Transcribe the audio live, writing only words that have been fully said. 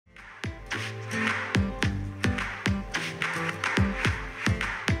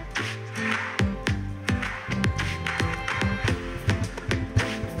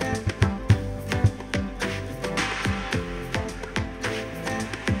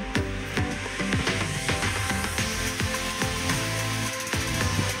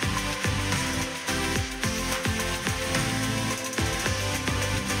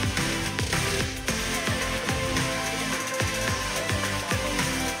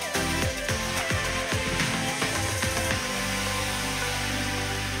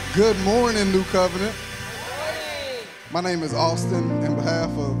Good morning, New Covenant. My name is Austin. On behalf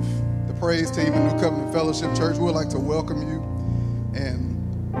of the praise team and New Covenant Fellowship Church, we would like to welcome you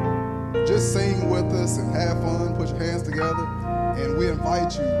and just sing with us and have fun. Put your hands together, and we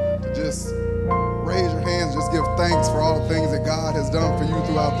invite you to just raise your hands, just give thanks for all the things that God has done for you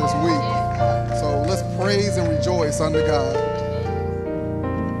throughout this week. So let's praise and rejoice unto God.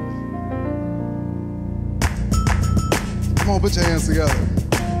 Come on, put your hands together.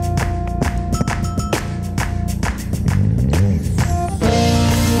 Praise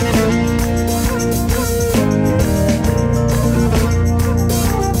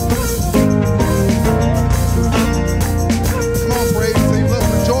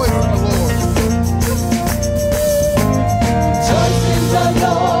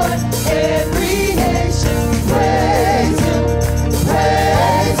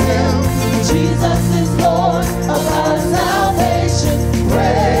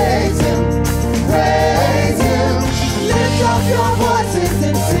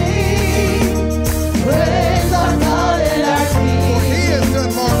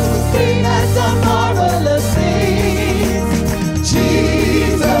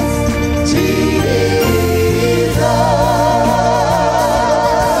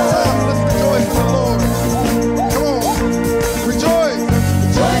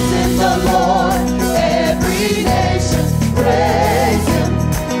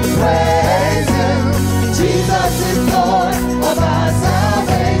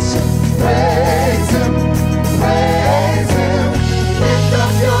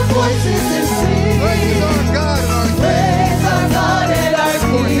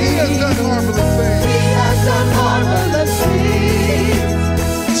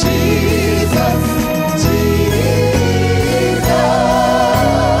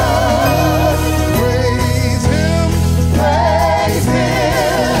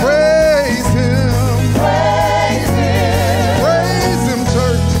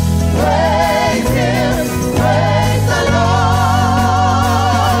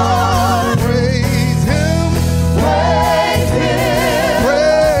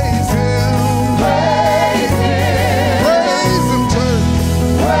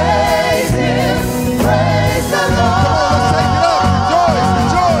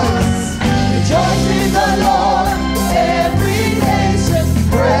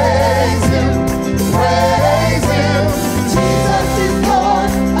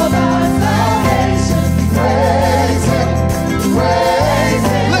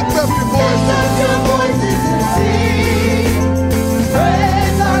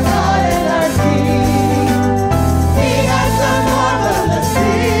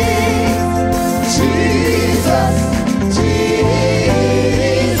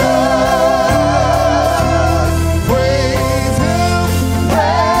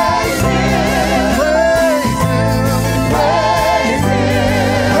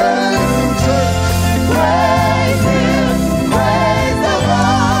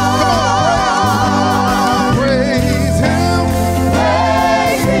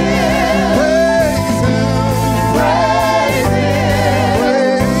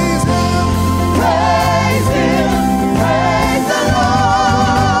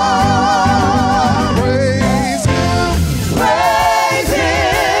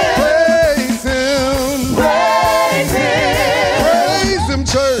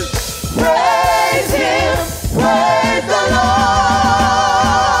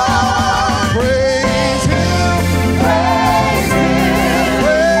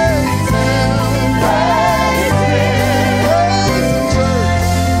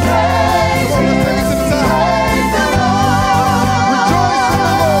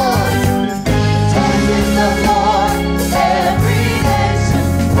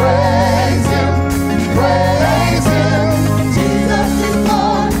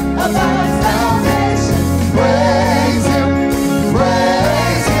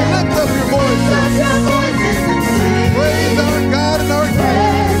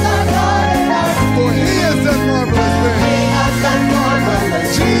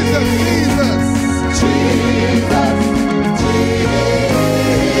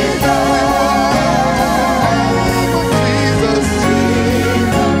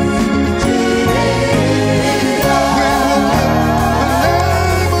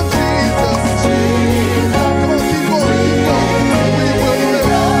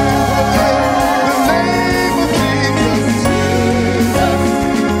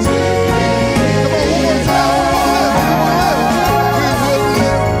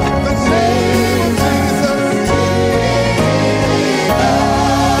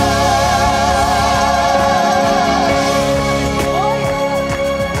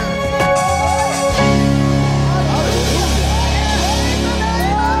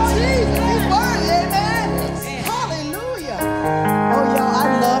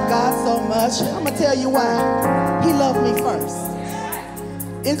church, I'm going to tell you why. He loved me first.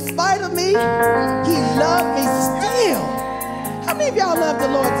 In spite of me, he loved me still. How many of y'all love the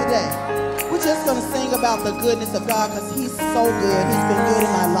Lord today? We're just going to sing about the goodness of God because he's so good. He's been good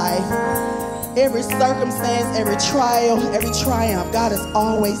in my life. Every circumstance, every trial, every triumph, God is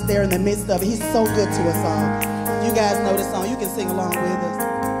always there in the midst of it. He's so good to us all. You guys know this song. You can sing along with us.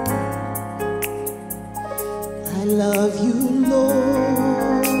 I love you,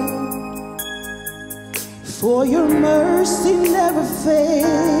 Lord, for your mercy never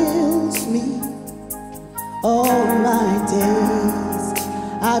fails me. All my days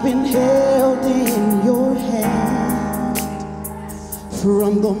I've been held in your hand.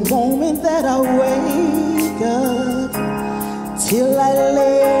 From the moment that I wake up till I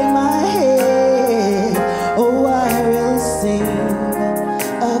lay my head, oh, I will sing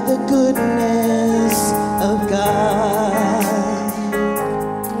of the goodness of God.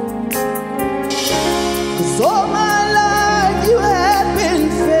 'Cause all my life you have been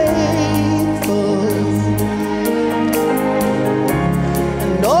faithful,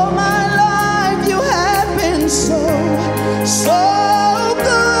 and all my life you have been so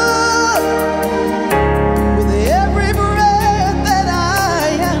good. With every breath that I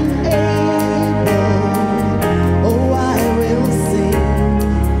am able, oh, I will sing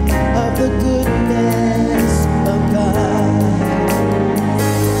of the goodness of God.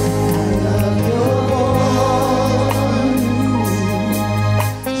 I love your voice.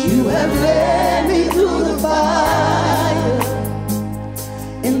 You have led me through the fire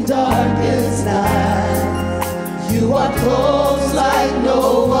in darkest night. You are close like no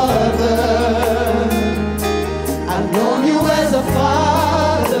other. I've known you as a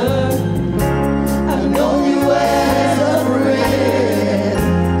father. I've known you as a friend.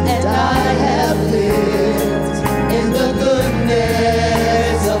 And I have lived in the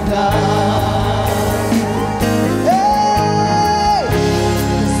goodness of God. Hey!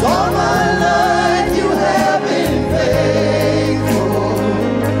 'Cause all my life you have been faithful.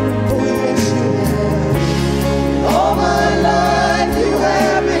 Oh, yes, you have. All my life you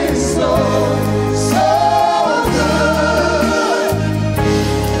have been so good.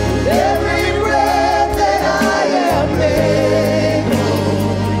 With every breath that I am able,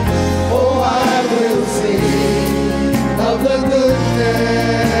 oh, I will sing of the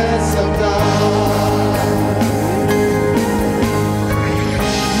goodness of God.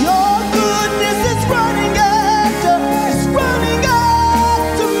 Your goodness is running after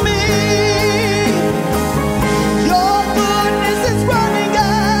me. Your goodness is running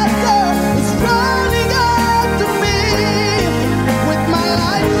after me. With my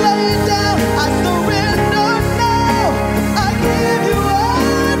life laid down, I surrender now. I give you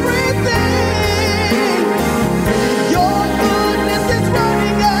everything. Your goodness is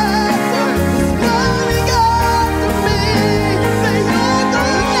running after me. Say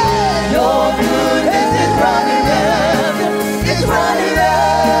your goodness is running after, it's running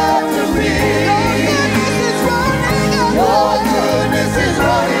after me. Your goodness is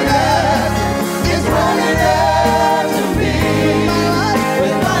running after, it's running after me.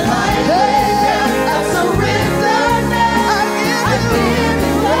 With my life laid down, I surrender now. I give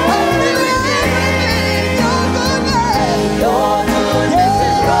you everything. Your goodness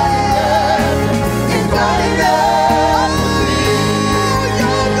is running after, it's running after me.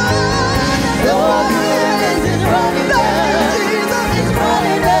 Your goodness is running after, it's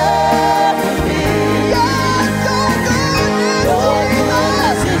running after me. Your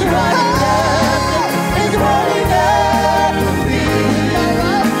goodness is running after, it's running after me.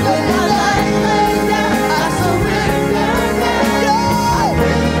 With my life laid down, I surrender now. I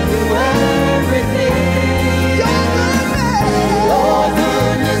give you everything. Your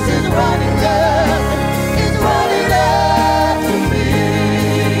goodness is running after, it's running after me.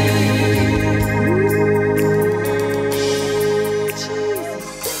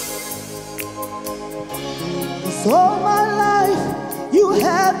 Jesus. All my life you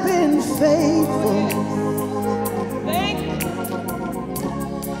have been faithful.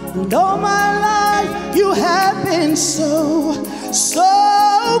 And all my life you have been so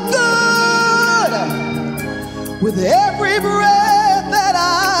good. With every breath that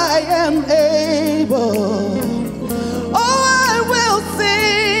I am able, oh, I will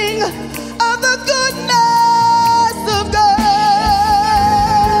sing of the goodness of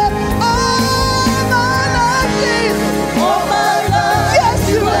God. All my life, Jesus. All my life, yes,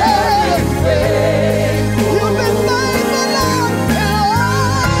 you have. You've been faithful, Lord.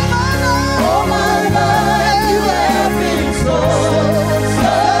 All my life, you have been so good.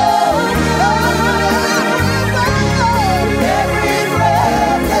 Every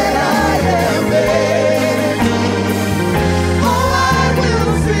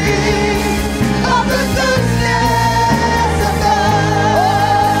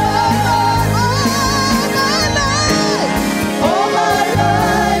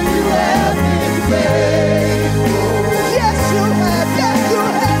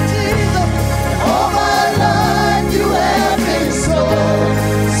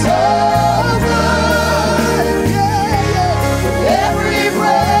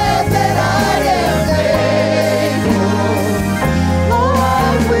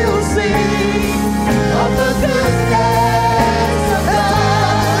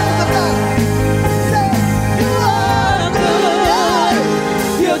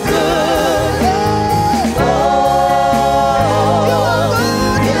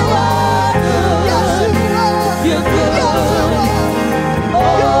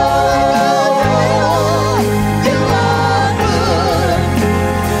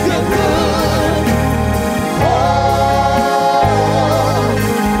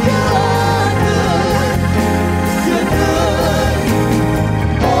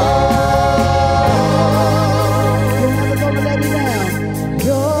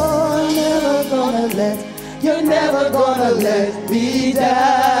You're never gonna let me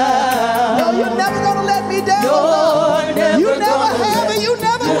down. No, you're never gonna let me down. You never have and you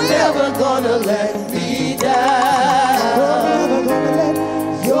never will. You're never gonna let me down.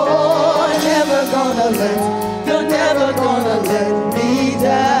 You're never gonna let me down. You're never gonna let me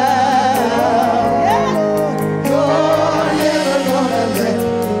down.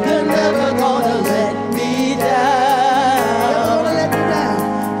 You're never gonna let me down. You're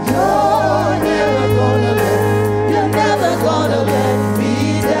never gonna let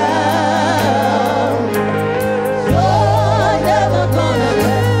me down.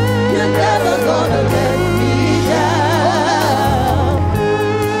 You're never gonna let me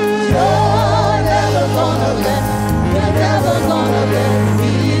down. You're never gonna let.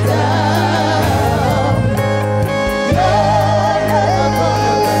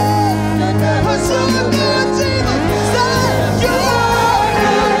 'Cause you're good, Jesus. Say you're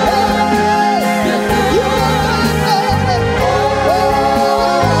good. You're good.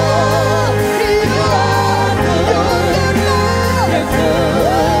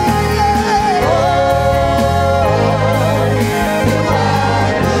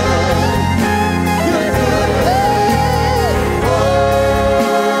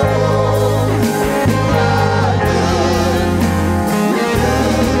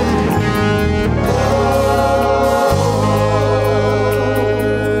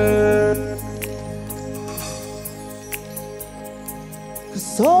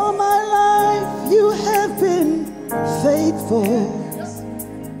 Cause all my life you have been faithful.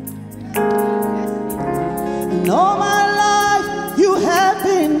 And all my life you have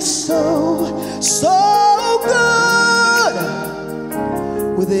been so good.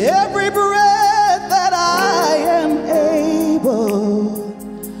 With every breath that I am able,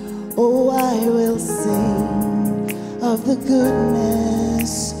 oh, I will sing of the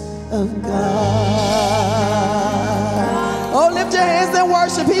goodness of God. Oh, lift your hands and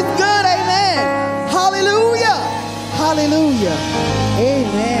worship. He's good, amen. Hallelujah. Hallelujah.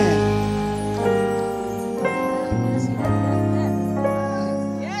 Amen.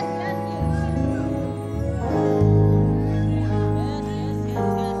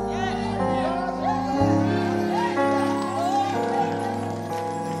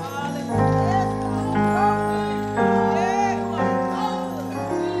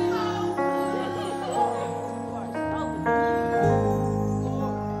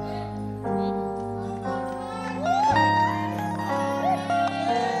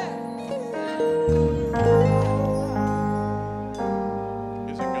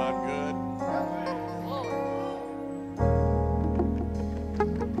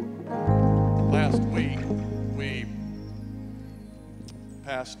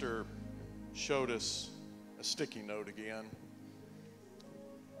 Pastor showed us a sticky note again.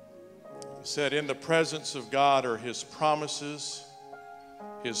 He said, in the presence of God are his promises,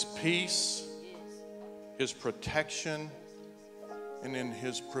 his peace, his protection, and in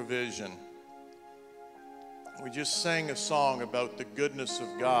his provision. We just sang a song about the goodness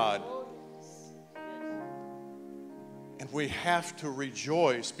of God. And we have to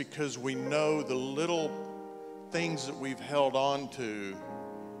rejoice because we know the little things that we've held on to,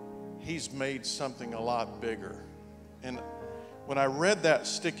 he's made something a lot bigger. And when I read that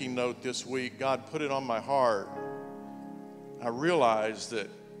sticky note this week, God put it on my heart. I realized that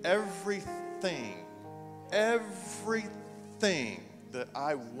everything that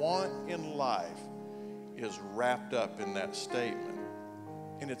I want in life is wrapped up in that statement.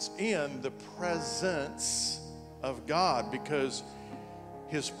 And it's in the presence of God, because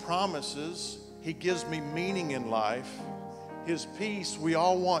his promises, he gives me meaning in life. His peace, we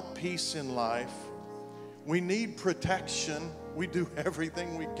all want peace in life. We need protection. We do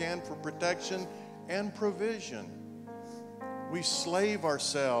everything we can for protection and provision. We slave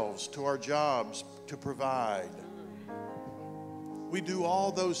ourselves to our jobs to provide. We do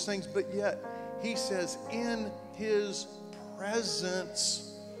all those things, but yet he says in his presence,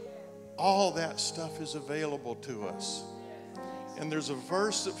 all that stuff is available to us. And there's a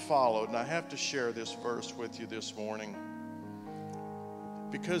verse that followed, and I have to share this verse with you this morning,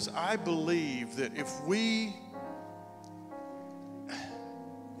 because I believe that if we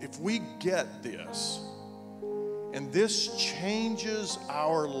get this, and this changes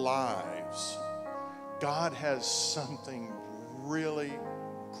our lives, God has something really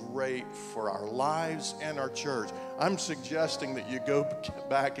great for our lives and our church. I'm suggesting that you go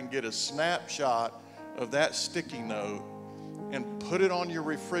back and get a snapshot of that sticky note and put it on your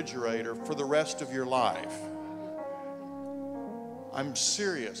refrigerator for the rest of your life. I'm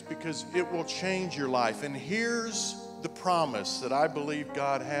serious, because it will change your life. And here's the promise that I believe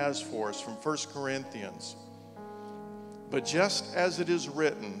God has for us from 1 Corinthians. But just as it is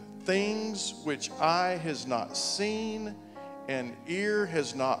written, things which eye has not seen and ear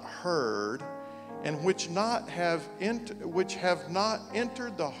has not heard, and which have not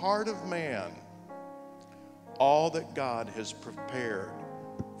entered the heart of man, all that God has prepared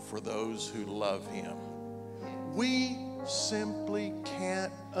for those who love him. We simply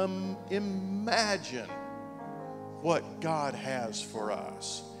can't imagine what God has for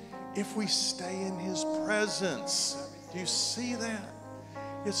us if we stay in his presence. Do you see that?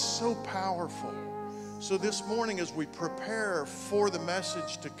 It's so powerful. So this morning, as we prepare for the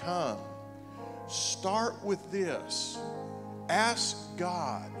message to come, start with this. Ask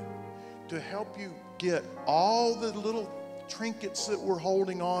God to help you get all the little trinkets that we're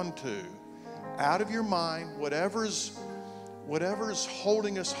holding on to out of your mind, whatever's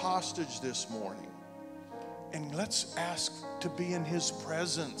holding us hostage this morning. And let's ask to be in his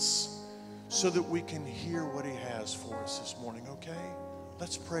presence so that we can hear what he has for us this morning, okay?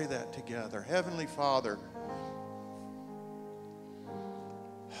 Let's pray that together. Heavenly Father,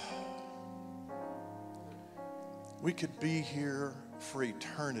 we could be here for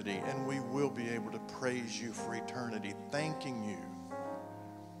eternity, and we will be able to praise you for eternity, thanking you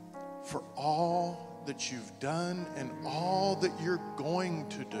for all that you've done and all that you're going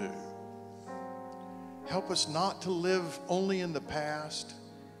to do. Help us not to live only in the past.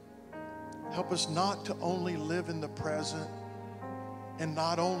 Help us not to only live in the present and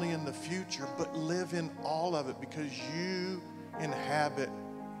not only in the future, but live in all of it, because you inhabit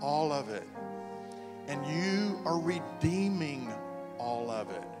all of it. And you are redeeming all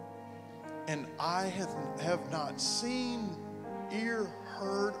of it. And I have not seen, ear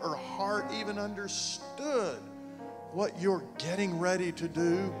heard, or heart even understood what you're getting ready to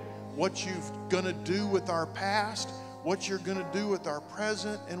do, what you're going to do with our past, what you're going to do with our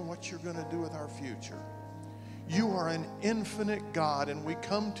present, and what you're going to do with our future. You are an infinite God, and we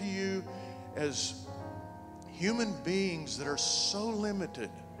come to you as human beings that are so limited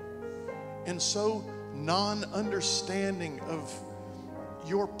and so non-understanding of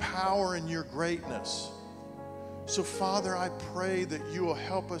your power and your greatness. So, Father, I pray that you will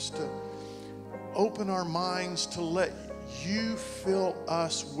help us to open our minds to let you fill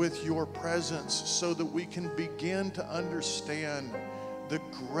us with your presence so that we can begin to understand the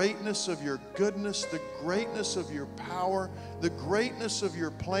greatness of your goodness, the greatness of your power, the greatness of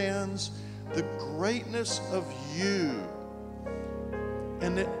your plans, the greatness of you.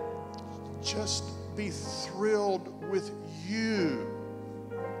 And that just be thrilled with you.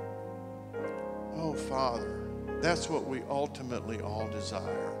 Oh, Father, that's what we ultimately all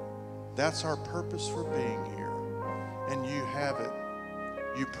desire. That's our purpose for being here. And you have it.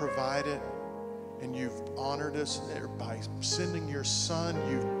 You provide it. And you've honored us by sending your Son.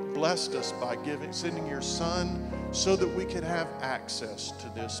 You've blessed us by sending your Son so that we could have access to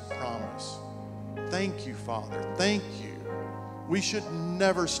this promise. Thank you, Father. Thank you. We should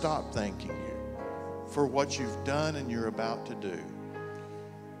never stop thanking you for what you've done and you're about to do.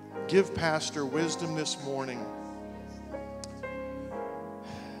 Give Pastor wisdom this morning.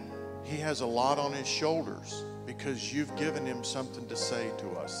 He has a lot on his shoulders because you've given him something to say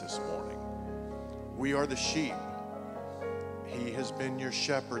to us this morning. We are the sheep. He has been your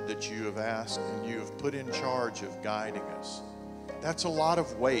shepherd that you have asked and you have put in charge of guiding us. That's a lot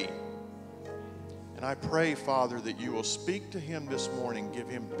of weight. And I pray, Father, that you will speak to him this morning, give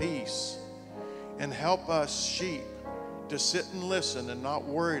him peace, and help us sheep to sit and listen and not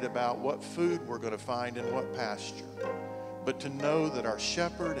worried about what food we're going to find in what pasture, but to know that our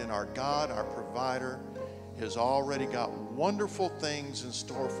shepherd and our God, our provider, has already got wonderful things in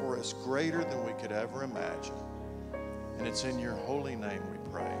store for us, greater than we could ever imagine. And it's in your holy name we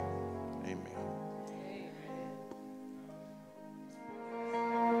pray. Amen.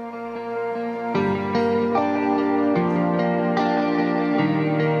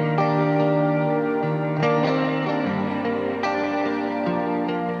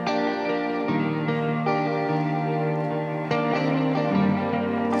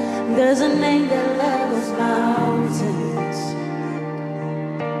 There's a name that levels mountains,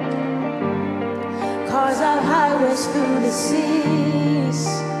 carves out highways through the seas.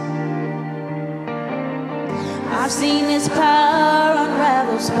 I've seen his power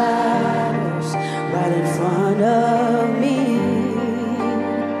unravel spirals right in front of me.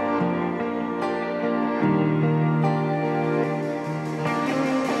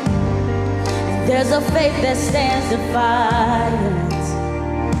 And there's a faith that stands defiant,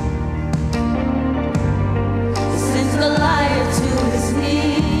 the liar to his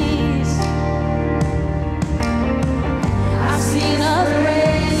knees. I've seen others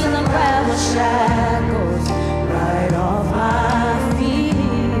raise and unravel shackles right off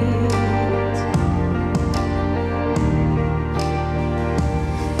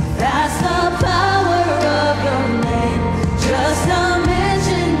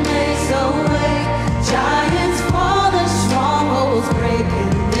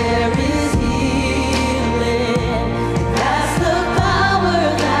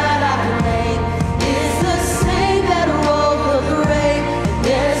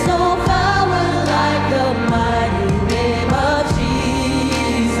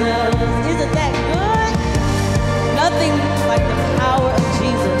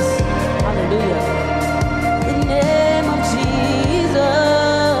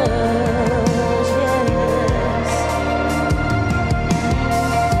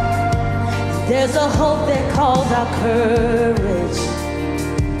walls our courage.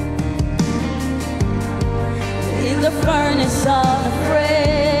 In the furnace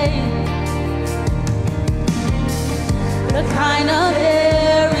unafraid, the kind of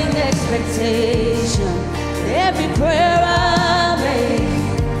daring expectation. Every prayer I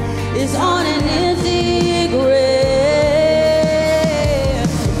make is on an empty grave.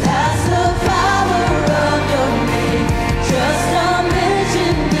 That's the power of your name. Just a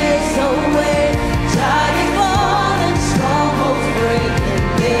mention makes a way. Giants fall and strongholds break, and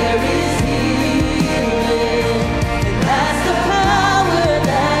there is healing. And that's the power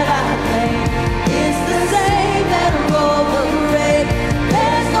that I claim. It's the same that rolled the grave.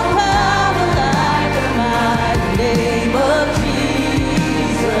 There's no power like the mighty name of Jesus.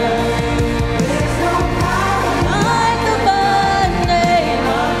 There's no power like the mighty name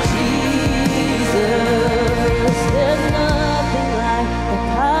of Jesus. There's nothing like the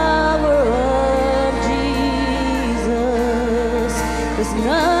power of Jesus. There's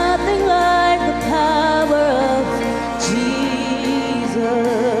nothing like the power of Jesus.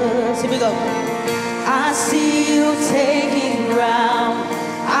 Here we go. I see you taking ground.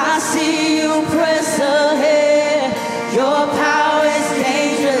 I see you press ahead. Your power is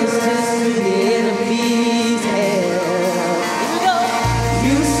dangerous to the enemy's head. Here we go.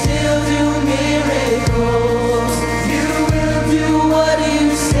 You still do miracles. You will do what you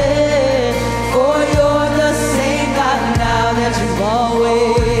said. For you're the same God now that you've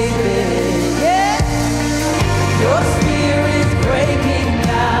always been. Yeah. Your spirit's breaking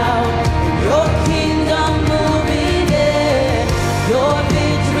out. Your kingdom moving in. Your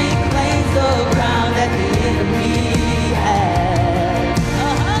victory claims the ground that the enemy had.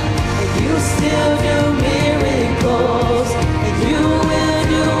 And you still do miracles. And you will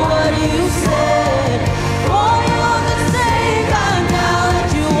do what you said. For you're the same God now that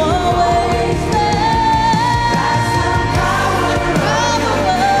you always been. That's the power of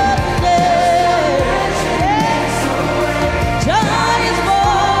the name. Giants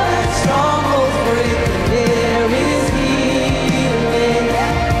fall and strongholds break, and there is healing.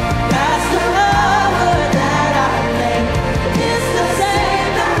 That's the power that I claim. It's the same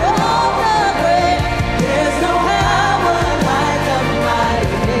that rolled the grave. There's no power like the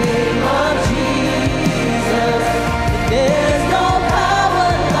mighty name of Jesus. There's no power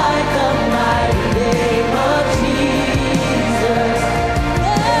like the mighty name of Jesus.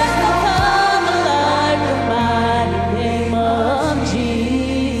 There's no power like the mighty name of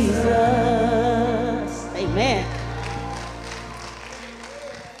Jesus. Amen.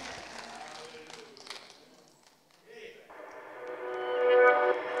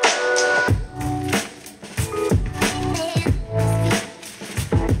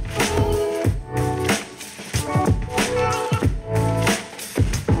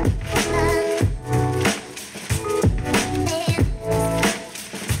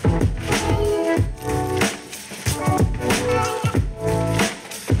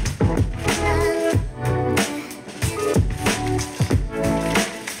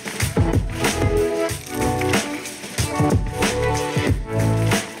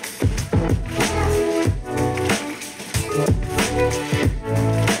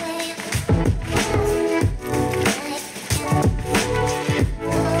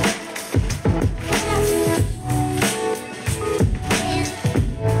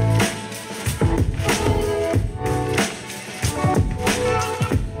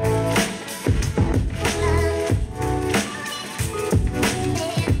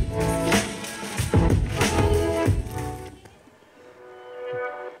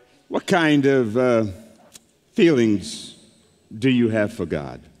 What kind of feelings do you have for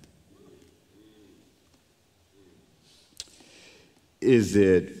God? Is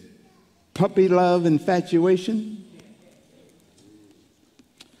it puppy love infatuation?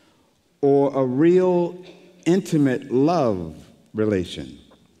 Or a real intimate love relation?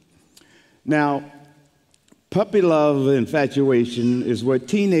 Now, puppy love infatuation is what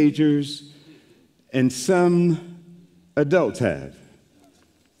teenagers and some adults have.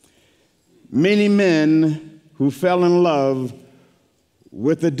 Many men who fell in love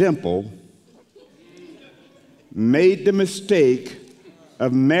with a dimple made the mistake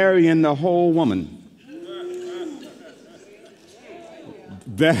of marrying the whole woman.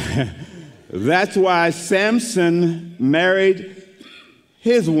 That's why Samson married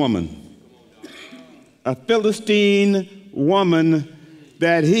his woman, a Philistine woman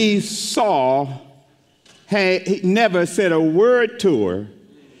that he saw. He never said a word to her.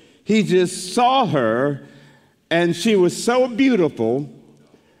 He just saw her, and she was so beautiful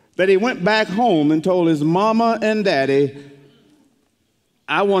that he went back home and told his mama and daddy,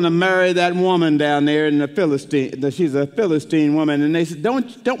 I want to marry that woman down there in the Philistine. She's a Philistine woman. And they said,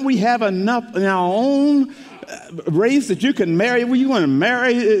 don't we have enough in our own race that you can marry? Well, you want to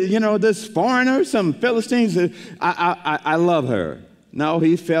marry, this foreigner, some Philistines? I love her. No,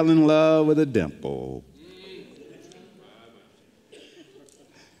 he fell in love with a dimple.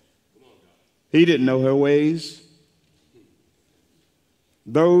 He didn't know her ways.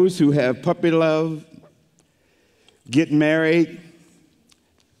 Those who have puppy love get married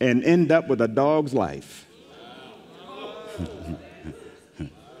and end up with a dog's life.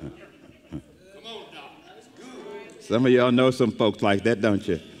 Some of y'all know some folks like that, don't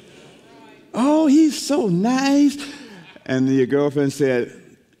you? Oh, he's so nice. And your girlfriend said,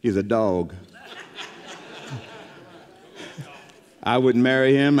 he's a dog. I wouldn't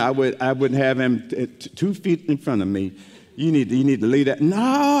marry him. I wouldn't have him 2 feet in front of me. You need to leave that. No,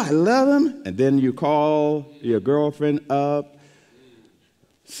 I love him. And then you call your girlfriend up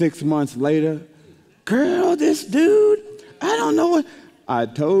 6 months later. Girl, this dude, I don't know what. I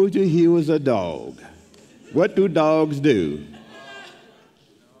told you he was a dog. What do dogs do?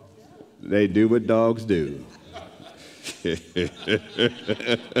 They do what dogs do.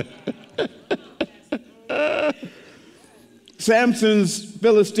 Samson's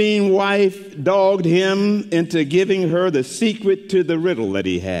Philistine wife dogged him into giving her the secret to the riddle that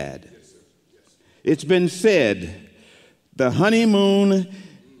he had. It's been said the honeymoon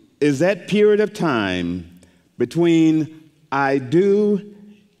is that period of time between I do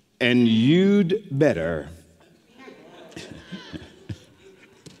and you'd better.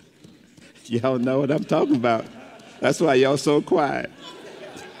 Y'all know what I'm talking about. That's why y'all so quiet.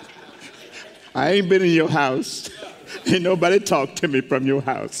 I ain't been in your house. Ain't nobody talk to me from your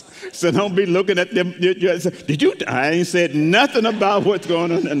house. So don't be looking at them. Did you? I ain't said nothing about what's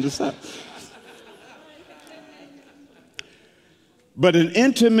going on in this house. But an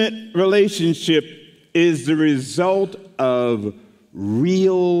intimate relationship is the result of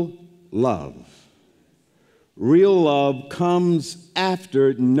real love. Real love comes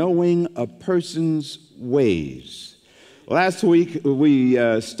after knowing a person's ways. Last week we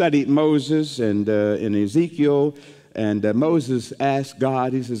studied Moses and Ezekiel. And Moses asked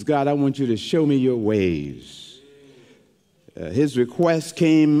God, he says, God, I want you to show me your ways. His request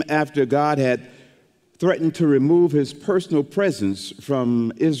came after God had threatened to remove his personal presence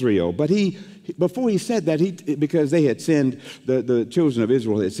from Israel. But before he said that, because they had sinned, the children of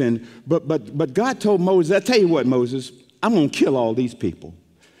Israel had sinned, but God told Moses, I tell you what, Moses, I'm going to kill all these people.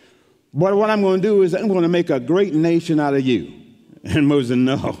 But what I'm going to do is I'm going to make a great nation out of you. And Moses said,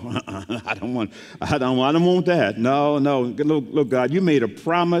 no, I don't want that. No. Look, God, you made a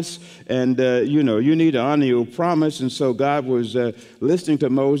promise, and, you need to honor your promise. And so God was listening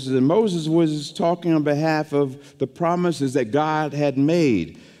to Moses, and Moses was talking on behalf of the promises that God had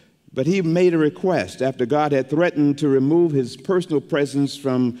made. But he made a request after God had threatened to remove his personal presence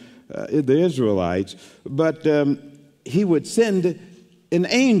from the Israelites. But he would send an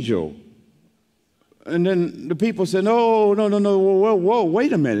angel. And then the people said, no, whoa,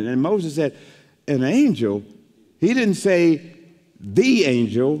 wait a minute. And Moses said, an angel? He didn't say the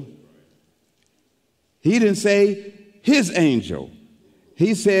angel. He didn't say his angel.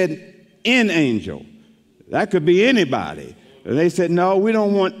 He said an angel. That could be anybody. And they said, no, we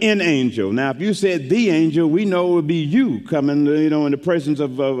don't want an angel. Now, if you said the angel, we know it would be you coming, in the presence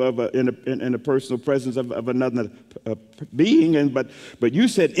of in the personal presence of another being. But you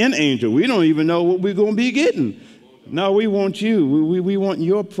said an angel. We don't even know what we're going to be getting. No, we want you. We want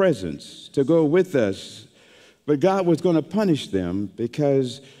your presence to go with us. But God was going to punish them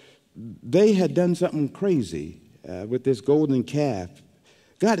because they had done something crazy with this golden calf.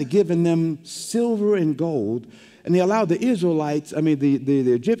 God had given them silver and gold. And they allowed the Israelites,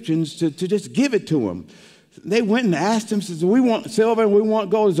 the Egyptians, to just give it to them. They went and asked him, says, we want silver and we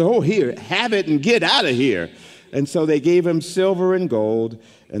want gold. He said, oh, here, have it and get out of here. And so they gave him silver and gold,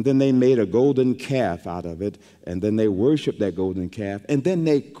 and then they made a golden calf out of it, and then they worshiped that golden calf, and then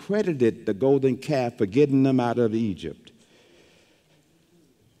they credited the golden calf for getting them out of Egypt.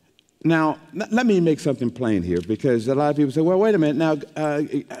 Now, let me make something plain here, because a lot of people say, well, wait a minute. Now,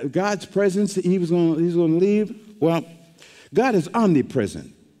 God's presence, he's going to leave. Well, God is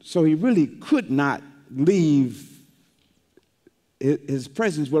omnipresent, so he really could not leave. His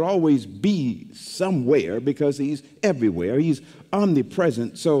presence would always be somewhere because he's everywhere. He's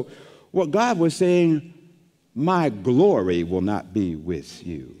omnipresent. So what God was saying, my glory will not be with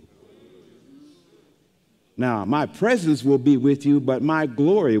you. Now, my presence will be with you, but my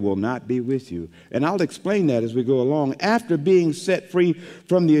glory will not be with you. And I'll explain that as we go along. After being set free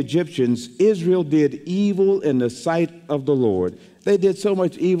from the Egyptians, Israel did evil in the sight of the Lord. They did so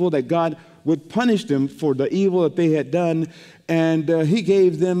much evil that God would punish them for the evil that they had done. And he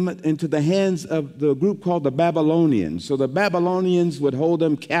gave them into the hands of the group called the Babylonians. So the Babylonians would hold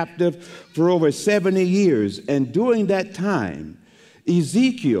them captive for over 70 years. And during that time,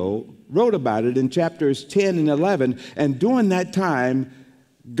 Ezekiel wrote about it in chapters 10 and 11. And during that time,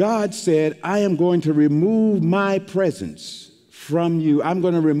 God said, I am going to remove my presence from you. I'm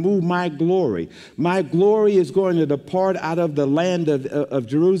going to remove my glory. My glory is going to depart out of the land of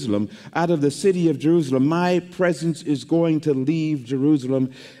Jerusalem, out of the city of Jerusalem. My presence is going to leave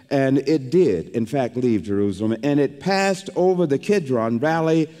Jerusalem. And it did, in fact, leave Jerusalem. And it passed over the Kidron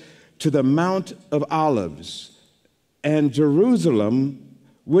Valley to the Mount of Olives. And Jerusalem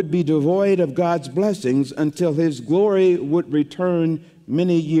would be devoid of God's blessings until his glory would return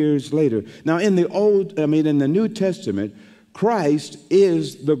many years later. Now, in the New Testament, Christ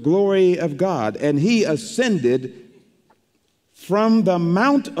is the glory of God, and he ascended from the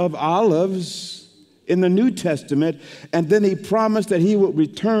Mount of Olives in the New Testament, and then he promised that he would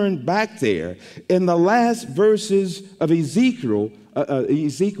return back there. In the last verses of Ezekiel, a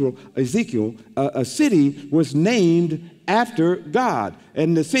city was named after God,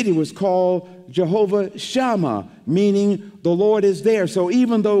 and the city was called Jehovah Shammah, meaning the Lord is there. So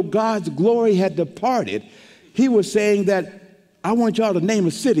even though God's glory had departed, he was saying that I want y'all to name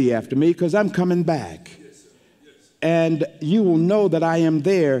a city after me because I'm coming back. And you will know that I am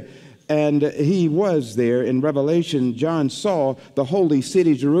there. And he was there. In Revelation, John saw the holy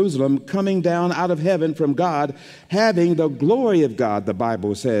city, Jerusalem, coming down out of heaven from God, having the glory of God, the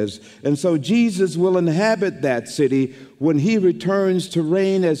Bible says. And so Jesus will inhabit that city when he returns to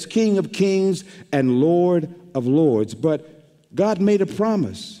reign as King of Kings and Lord of Lords. But God made a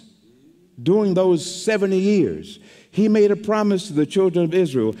promise during those 70 years. He made a promise to the children of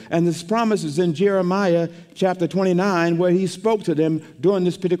Israel. And this promise is in Jeremiah chapter 29, where he spoke to them during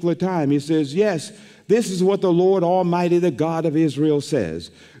this particular time. He says, yes, this is what the Lord Almighty, the God of Israel,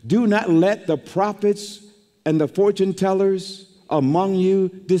 says. Do not let the prophets and the fortune tellers among you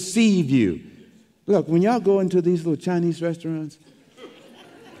deceive you. Look, when y'all go into these little Chinese restaurants,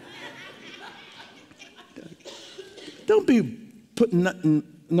 don't be putting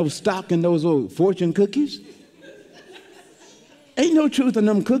no stock in those old fortune cookies. Ain't no truth in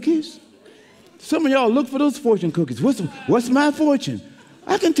them cookies. Some of y'all look for those fortune cookies. What's my fortune?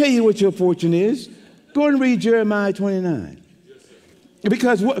 I can tell you what your fortune is. Go and read Jeremiah 29.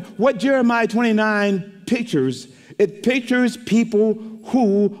 Because what Jeremiah 29 pictures, it pictures people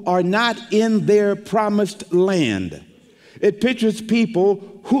who are not in their promised land. It pictures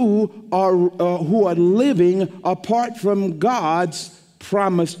people who are living apart from God's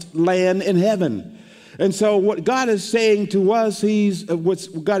promised land in heaven. And so what God is saying to us, what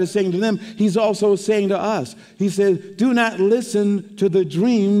God is saying to them, he's also saying to us. He says, do not listen to the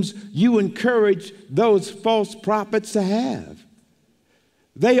dreams you encourage those false prophets to have.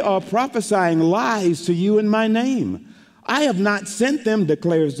 They are prophesying lies to you in my name. I have not sent them,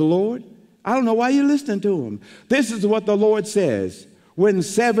 declares the Lord. I don't know why you're listening to them. This is what the Lord says. When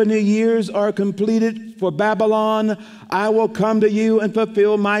 70 years are completed for Babylon, I will come to you and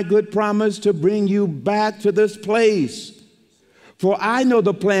fulfill my good promise to bring you back to this place. For I know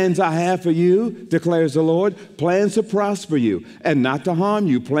the plans I have for you, declares the Lord, plans to prosper you and not to harm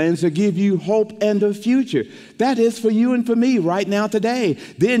you, plans to give you hope and a future. That is for you and for me right now today.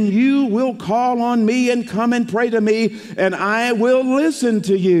 Then you will call on me and come and pray to me, and I will listen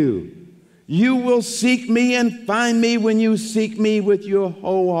to you. You will seek me and find me when you seek me with your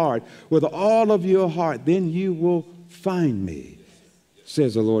whole heart, with all of your heart. Then you will find me,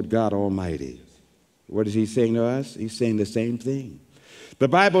 says the Lord God Almighty. What is he saying to us? He's saying the same thing. The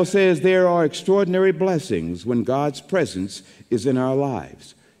Bible says there are extraordinary blessings when God's presence is in our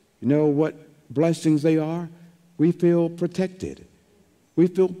lives. You know what blessings they are? We feel protected. We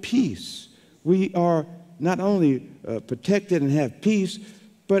feel peace. We are not only protected and have peace,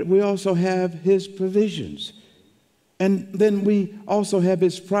 but we also have his provisions. And then we also have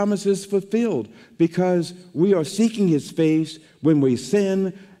his promises fulfilled because we are seeking his face when we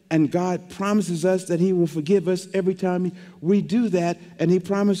sin, and God promises us that he will forgive us every time we do that, and he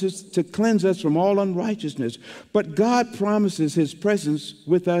promises to cleanse us from all unrighteousness. But God promises his presence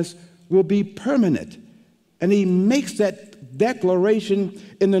with us will be permanent, and he makes that declaration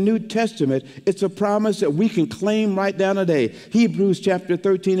in the New Testament. It's a promise that we can claim right down today. Hebrews chapter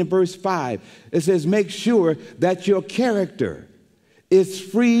 13 and verse 5. It says, make sure that your character is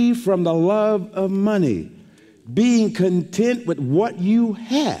free from the love of money, being content with what you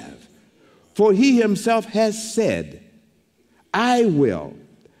have. For he himself has said, I will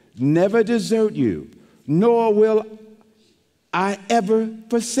never desert you, nor will I ever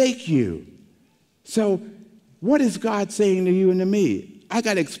forsake you. So what is God saying to you and to me? I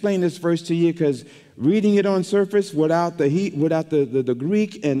got to explain this verse to you because reading it on surface without the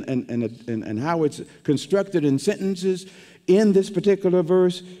Greek and how it's constructed in sentences in this particular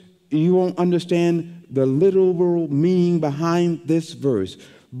verse, you won't understand the literal meaning behind this verse.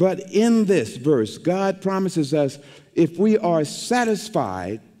 But in this verse, God promises us if we are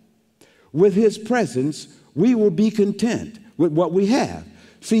satisfied with his presence, we will be content with what we have.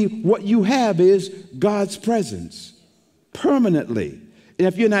 See, what you have is God's presence permanently. And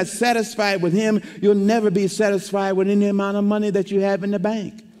if you're not satisfied with him, you'll never be satisfied with any amount of money that you have in the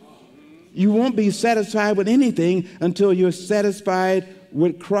bank. You won't be satisfied with anything until you're satisfied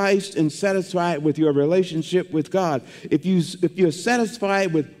with Christ and satisfied with your relationship with God. If you're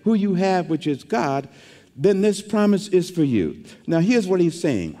satisfied with who you have, which is God, then this promise is for you. Now, here's what he's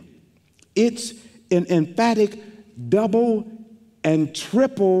saying. It's an emphatic double and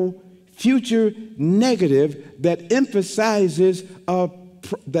triple future negative that emphasizes a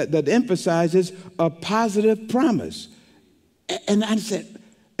positive promise. And I said,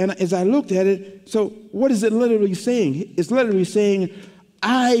 and as I looked at it, so what is it literally saying? It's literally saying,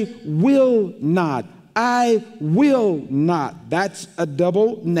 I will not. I will not. That's a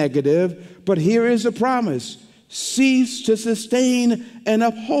double negative, but here is a promise. Cease to sustain and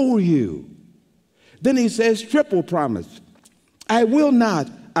uphold you. Then he says triple promise. I will not.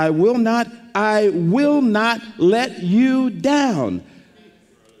 I will not. I will not let you down.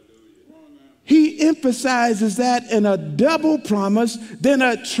 He emphasizes that in a double promise, then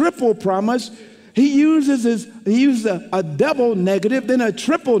a triple promise. He uses a double negative, then a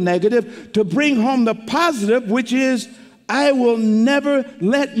triple negative to bring home the positive, which is, I will never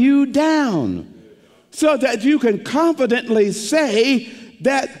let you down. So that you can confidently say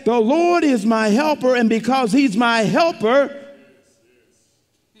that the Lord is my helper, and because he's my helper,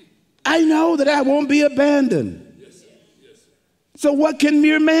 I know that I won't be abandoned. So what can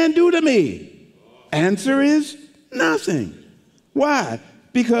mere man do to me? Answer is nothing. Why?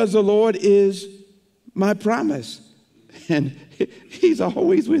 Because the Lord is my promise, and he's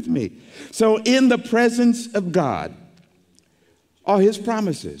always with me. So in the presence of God are his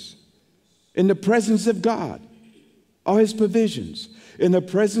promises. In the presence of God are his provisions. In the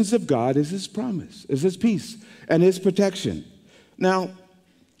presence of God is his promise, is his peace and his protection. Now,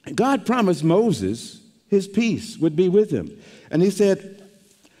 God promised Moses his peace would be with him. And he said,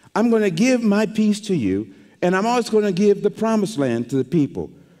 I'm going to give my peace to you, and I'm also going to give the promised land to the people.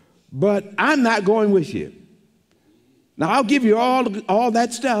 But I'm not going with you. Now, I'll give you all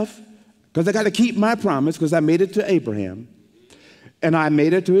that stuff because I got to keep my promise because I made it to Abraham, and I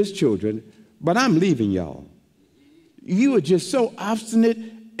made it to his children, but I'm leaving y'all. You are just so obstinate,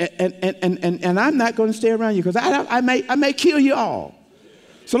 and I'm not going to stay around you because I may kill you all.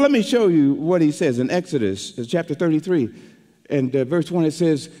 So let me show you what he says in Exodus chapter 33. And verse 1, it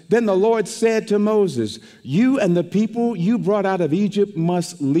says, Then the Lord said to Moses, you and the people you brought out of Egypt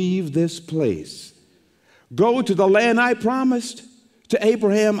must leave this place. Go to the land I promised to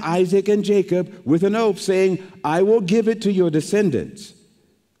Abraham, Isaac, and Jacob with an oath, saying, I will give it to your descendants.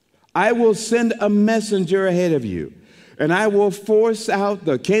 I will send a messenger ahead of you, and I will force out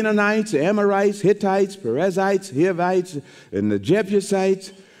the Canaanites, the Amorites, Hittites, Perizzites, Hivites, and the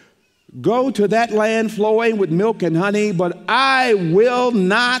Jebusites. Go to that land flowing with milk and honey, but I will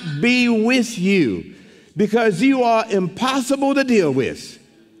not be with you because you are impossible to deal with.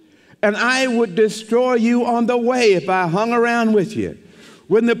 And I would destroy you on the way if I hung around with you.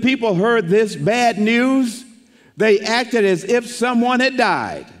 When the people heard this bad news, they acted as if someone had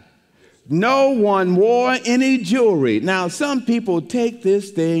died. No one wore any jewelry. Now, some people take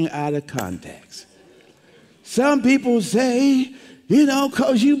this thing out of context. Some people say, you know,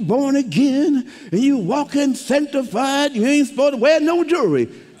 because you born again and you walking sanctified, you ain't supposed to wear no jewelry.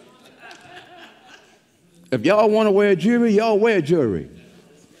 If y'all want to wear jewelry, y'all wear jewelry.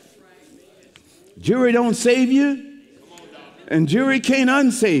 Jewelry don't save you, and jewelry can't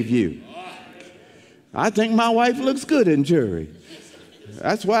unsave you. I think my wife looks good in jewelry.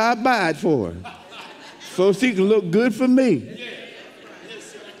 That's why I buy it for her, so she can look good for me.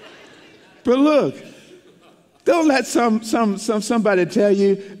 But look, don't let somebody tell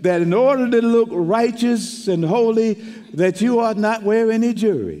you that in order to look righteous and holy, that you ought not wear any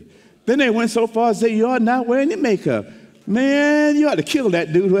jewelry. Then they went so far as to say you ought not wear any makeup. Man, you ought to kill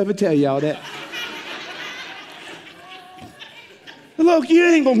that dude, whoever tell y'all that. Look, you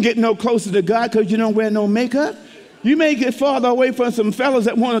ain't going to get no closer to God because you don't wear no makeup. You may get farther away from some fellas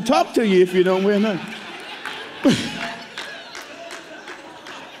that want to talk to you if you don't wear nothing.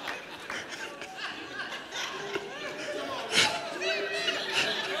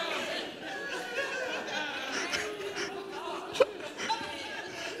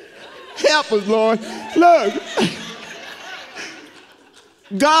 help us, Lord. Look.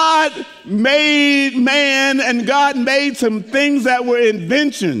 God made man, and God made some things that were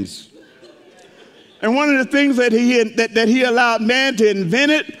inventions. And one of the things that he allowed man to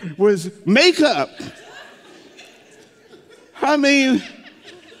invent it was makeup. I mean,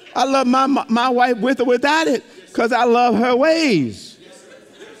 I love my wife with or without it because I love her ways.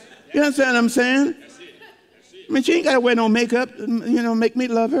 You understand what I'm saying? I mean, she ain't got to wear no makeup, make me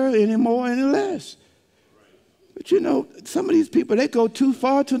love her any more, any less. But some of these people, they go too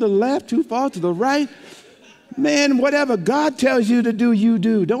far to the left, too far to the right. Man, whatever God tells you to do, you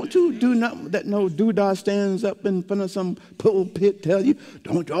do. Don't you do nothing that no doodah stands up in front of some pulpit tell you,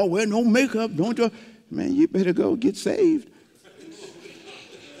 don't y'all wear no makeup, don't y'all. Man, you better go get saved.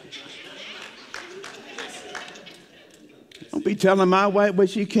 Don't be telling my wife what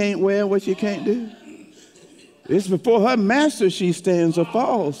she can't wear, what she can't do. It's before her master she stands or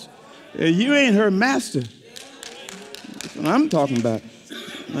falls. You ain't her master. That's what I'm talking about.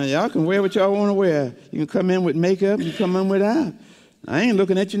 Now, y'all can wear what y'all want to wear. You can come in with makeup, you come in without. I ain't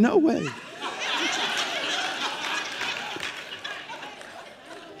looking at you no way.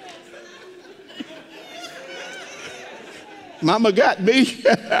 Mama got me.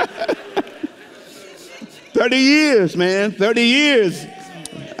 30 years, man, 30 years.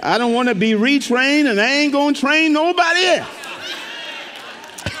 I don't want to be retrained, and I ain't going to train nobody else.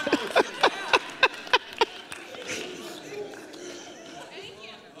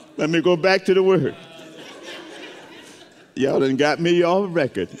 Let me go back to the word. Y'all done got me off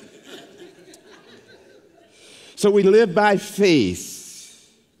record. So we live by faith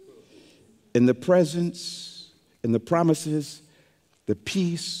in the presence, in the promises, the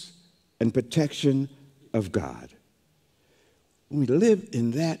peace, and protection of God. When we live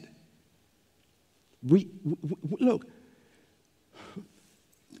in that, we look,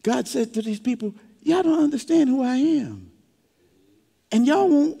 God said to these people, y'all don't understand who I am. And y'all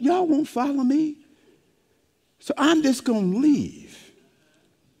won't follow me. So I'm just going to leave.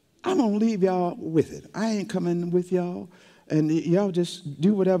 I'm going to leave y'all with it. I ain't coming with y'all. And y'all just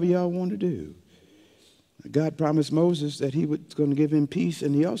do whatever y'all want to do. God promised Moses that he was going to give him peace,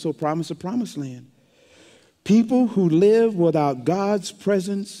 and he also promised a promised land. People who live without God's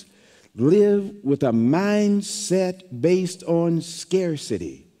presence live with a mindset based on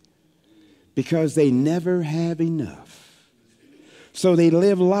scarcity because they never have enough. So they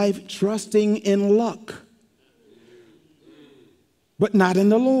live life trusting in luck, but not in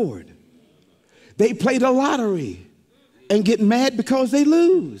the Lord. They play the lottery and get mad because they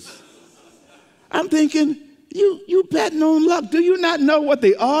lose. I'm thinking, you betting on luck. Do you not know what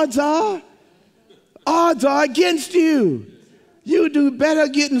the odds are? Odds are against you. You do better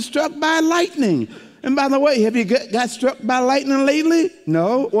getting struck by lightning. And by the way, have you got struck by lightning lately?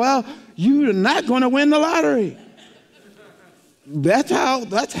 No. Well, you're not going to win the lottery. That's how,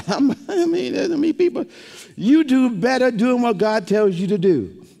 I mean, people, you do better doing what God tells you to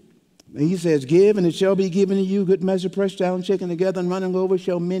do. And he says, give, and it shall be given to you, good measure, pressed down, shaken together, and running over,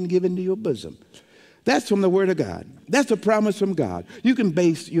 shall men give into your bosom. That's from the Word of God. That's a promise from God. You can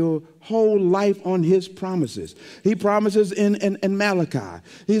base your whole life on His promises. He promises in Malachi.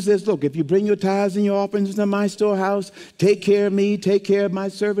 He says, look, if you bring your tithes and your offerings into my storehouse, take care of me, take care of my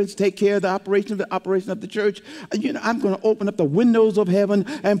servants, take care of the operation of the church, I'm going to open up the windows of heaven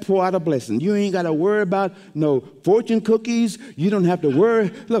and pour out a blessing. You ain't got to worry about no fortune cookies. You don't have to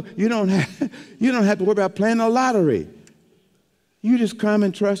worry. Look, you don't have to worry about playing a lottery. You just come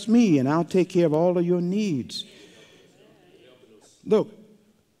and trust me, and I'll take care of all of your needs. Look,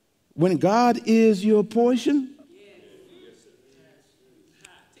 when God is your portion,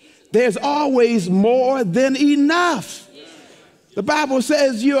 there's always more than enough. The Bible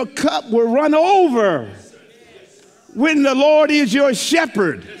says your cup will run over when the Lord is your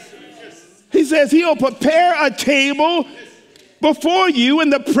shepherd. He says he'll prepare a table before you in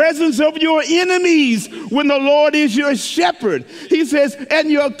the presence of your enemies when the Lord is your shepherd. He says,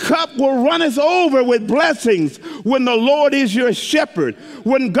 and your cup will runneth over with blessings when the Lord is your shepherd.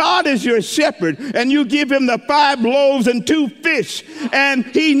 When God is your shepherd and you give him the 5 loaves and 2 fish and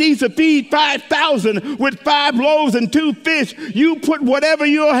he needs to feed 5,000 with 5 loaves and 2 fish, you put whatever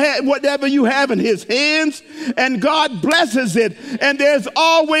you have in his hands and God blesses it, and there's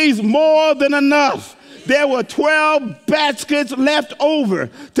always more than enough. There were 12 baskets left over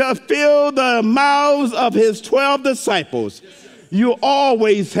to fill the mouths of his 12 disciples. You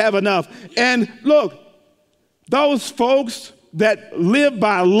always have enough. And look, those folks that live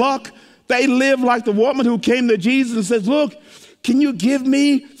by luck, they live like the woman who came to Jesus and says, look, can you give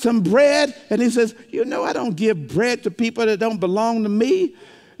me some bread? And he says, I don't give bread to people that don't belong to me.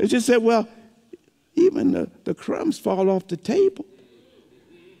 And she said, well, even the crumbs fall off the table.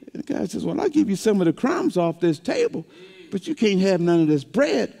 And the guy says, well, I'll give you some of the crumbs off this table, but you can't have none of this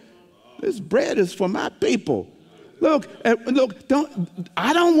bread. This bread is for my people. Look, I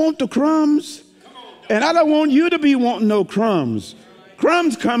don't want the crumbs, and I don't want you to be wanting no crumbs.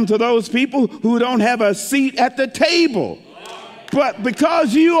 Crumbs come to those people who don't have a seat at the table. But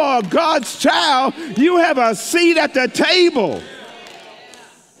because you are God's child, you have a seat at the table.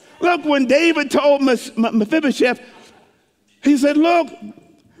 Look, when David told Mephibosheth, he said, look,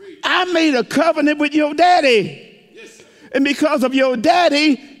 I made a covenant with your daddy. And because of your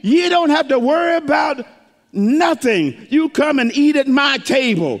daddy, you don't have to worry about nothing. You come and eat at my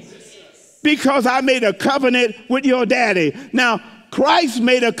table because I made a covenant with your daddy. Now, Christ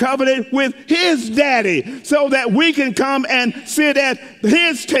made a covenant with his daddy so that we can come and sit at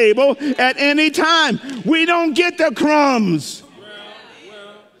his table at any time. We don't get the crumbs.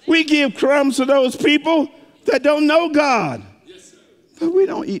 We give crumbs to those people that don't know God. But we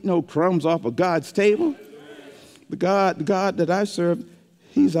don't eat no crumbs off of God's table. The God that I serve,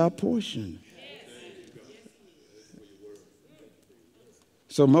 he's our portion.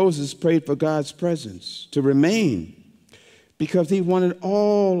 So Moses prayed for God's presence to remain because he wanted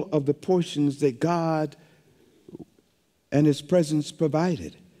all of the portions that God and his presence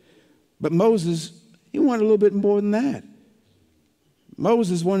provided. But Moses, he wanted a little bit more than that.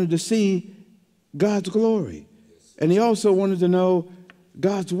 Moses wanted to see God's glory. And he also wanted to know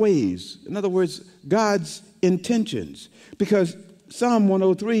God's ways. In other words, God's intentions. Because Psalm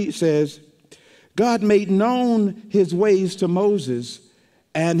 103 says, God made known his ways to Moses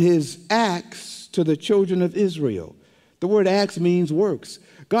and his acts to the children of Israel. The word acts means works.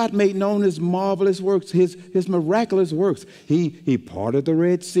 God made known his marvelous works, his miraculous works. He parted the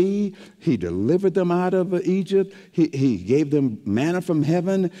Red Sea. He delivered them out of Egypt. He gave them manna from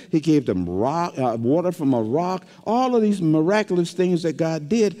heaven. He gave them water from a rock. All of these miraculous things that God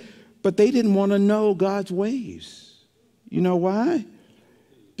did, but they didn't want to know God's ways. You know why?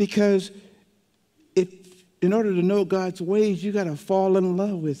 Because in order to know God's ways, you got to fall in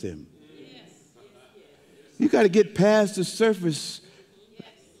love with him. You got to get past the surface.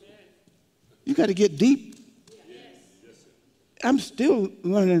 You got to get deep. I'm still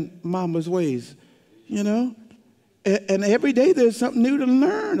learning Mama's ways, you know. And every day there's something new to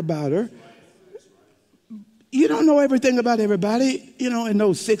learn about her. You don't know everything about everybody, you know, in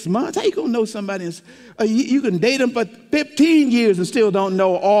those 6 months. How you going to know somebody? You can date them for 15 years and still don't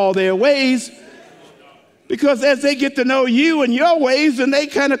know all their ways. Because as they get to know you and your ways, then they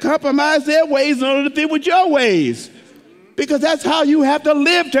kind of compromise their ways in order to fit with your ways. Because that's how you have to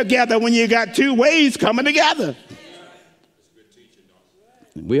live together when you got two ways coming together.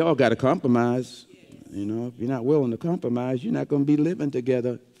 We all got to compromise. You know, if you're not willing to compromise, you're not going to be living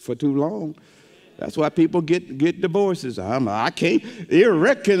together for too long. That's why people get divorces. I can't.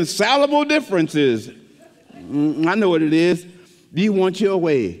 Irreconcilable differences. I know what it is. You want your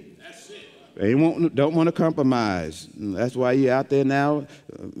way. They don't want to compromise. That's why you're out there now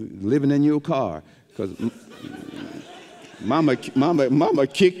living in your car. Because mama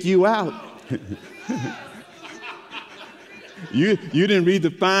kicked you out. You didn't read the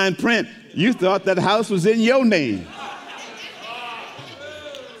fine print. You thought that house was in your name.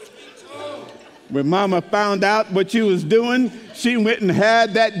 When mama found out what you was doing, she went and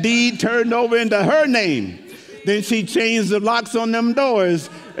had that deed turned over into her name. Then she changed the locks on them doors.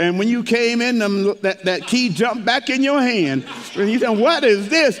 And when you came in, that key jumped back in your hand. And you said, what is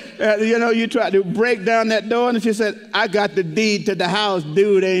this? You tried to break down that door, and she said, I got the deed to the house.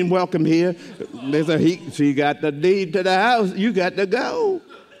 Dude ain't welcome here. They said, she got the deed to the house. You got to go.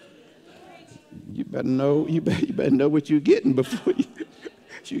 You better know what you're getting before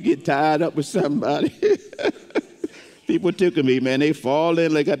you get tied up with somebody. People tickle me, man. They fall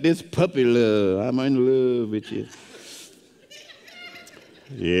in. They got this puppy love. I'm in love with you.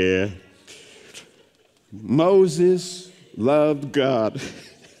 Yeah. Moses loved God.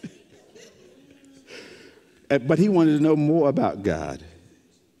 But he wanted to know more about God.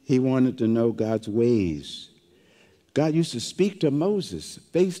 He wanted to know God's ways. God used to speak to Moses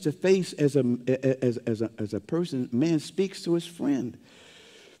face to face as a person, man speaks to his friend.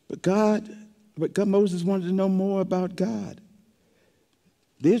 But Moses wanted to know more about God.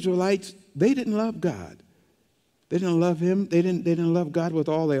 The Israelites, they didn't love God. They didn't love him. They didn't love God with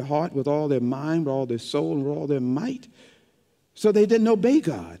all their heart, with all their mind, with all their soul, and with all their might. So they didn't obey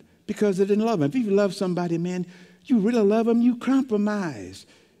God because they didn't love him. If you love somebody, man, you really love them, you compromise.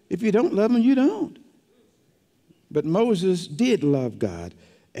 If you don't love them, you don't. But Moses did love God,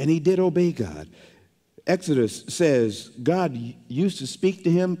 and he did obey God. Exodus says God used to speak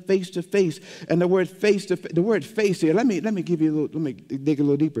to him face to face, and the word face here. Let me give you let me dig a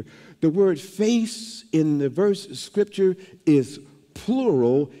little deeper. The word face in the verse scripture is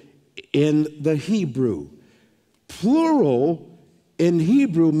plural in the Hebrew. Plural in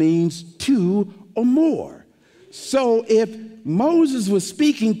Hebrew means two or more. So if Moses was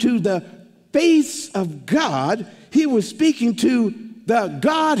speaking to the face of God, he was speaking to the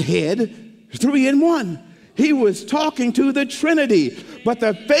Godhead, 3 in 1. He was talking to the Trinity. But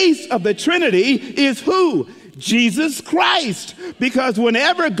the face of the Trinity is who? Jesus Christ. Because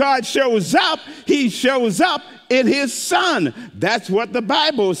whenever God shows up, he shows up in his Son. That's what the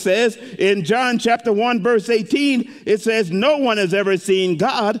Bible says. In John chapter 1, verse 18, it says, no one has ever seen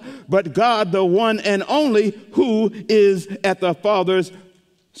God, but God, the one and only, who is at the Father's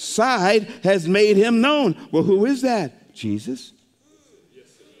side, has made him known. Well, who is that? Jesus.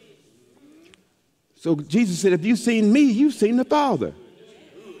 So Jesus said, if you've seen me, you've seen the Father.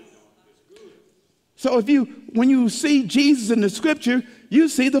 So when you see Jesus in the scripture, you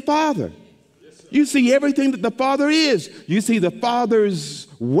see the Father. You see everything that the Father is. You see the Father's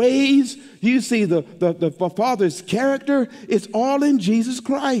ways. You see the Father's character. It's all in Jesus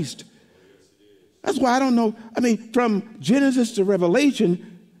Christ. That's why I don't know. I mean, from Genesis to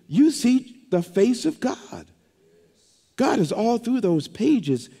Revelation, you see the face of God. God is all through those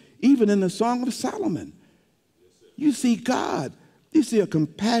pages, even in the Song of Solomon. You see God. You see a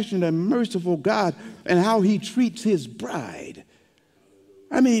compassionate and merciful God and how he treats his bride.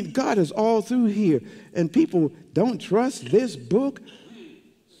 I mean, God is all through here. And people don't trust this book,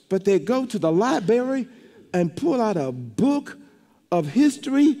 but they go to the library and pull out a book of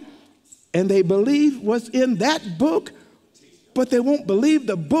history, and they believe what's in that book, but they won't believe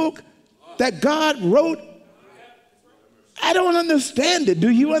the book that God wrote. I don't understand it. Do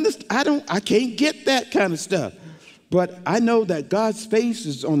you understand? I can't get that kind of stuff. But I know that God's face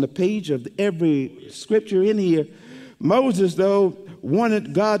is on the page of every scripture in here. Moses, though,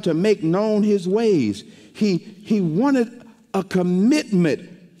 wanted God to make known his ways. He wanted a commitment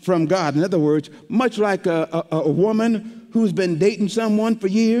from God. In other words, much like a woman who's been dating someone for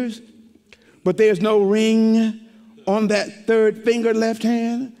years, but there's no ring on that third finger left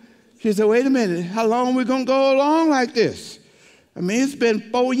hand. She said, wait a minute, how long are we going to go along like this? I mean, it's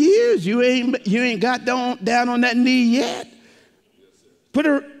been 4 years. You ain't got down on that knee yet. Put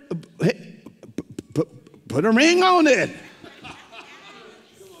a ring on it.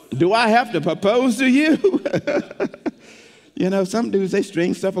 Do I have to propose to you? You know, some dudes, they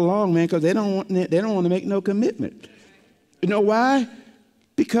string stuff along, man, because they don't want to make no commitment. You know why?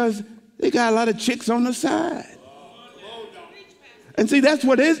 Because they got a lot of chicks on the side. And see,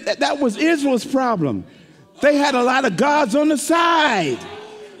 that was Israel's problem. They had a lot of gods on the side.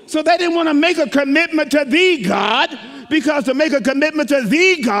 So they didn't want to make a commitment to the God, because to make a commitment to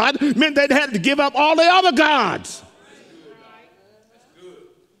the God meant they'd have to give up all the other gods.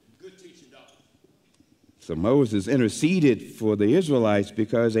 So Moses interceded for the Israelites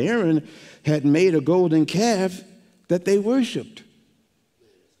because Aaron had made a golden calf that they worshiped.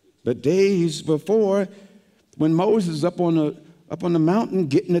 But days before, when Moses was up on the mountain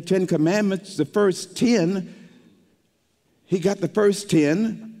getting the 10 Commandments, the first 10, he got the first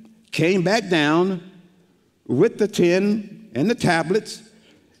 10, came back down with the 10 and the tablets,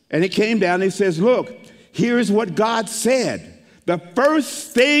 and he came down and he says, look, here's what God said. The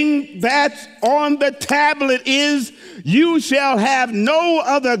first thing that's on the tablet is, you shall have no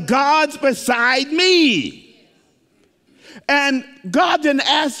other gods beside me. And God didn't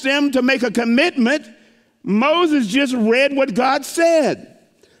ask them to make a commitment. Moses just read what God said.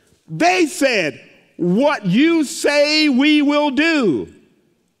 They said, what you say we will do.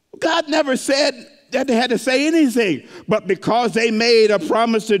 God never said that they had to say anything. But because they made a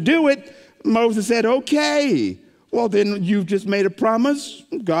promise to do it, Moses said, okay. Well, then you've just made a promise.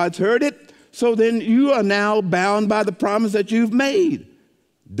 God's heard it. So then you are now bound by the promise that you've made.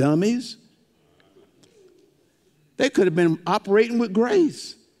 Dummies. They could have been operating with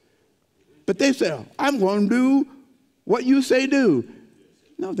grace. But they said, I'm going to do what you say do.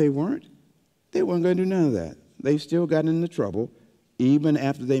 No, they weren't. They weren't going to do none of that. They still got into trouble even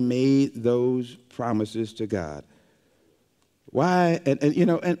after they made those promises to God. Why? And you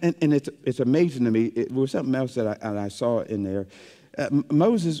know, and it's amazing to me. It was something else that I saw in there. When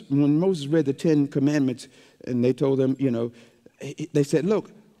Moses read the 10 Commandments, and they told him, you know, they said,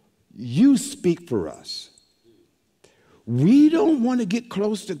 look, you speak for us. We don't want to get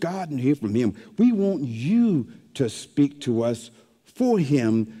close to God and hear from him. We want you to speak to us for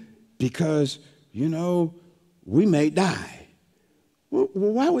him because, you know, we may die. Well,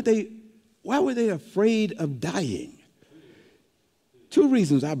 why would they Why were they afraid of dying? Two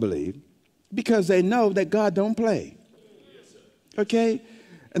reasons, I believe. Because they know that God don't play. Okay?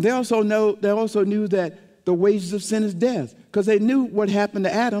 And they also knew that the wages of sin is death. Because they knew what happened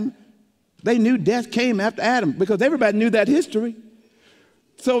to Adam. They knew death came after Adam because everybody knew that history.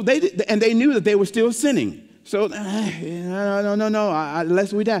 So they knew that they were still sinning. So, no,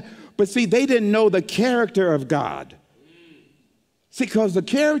 lest we die. But see, they didn't know the character of God. See, because the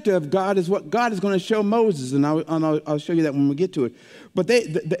character of God is what God is going to show Moses, and I'll show you that when we get to it. But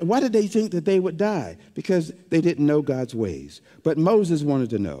why did they think that they would die? Because they didn't know God's ways. But Moses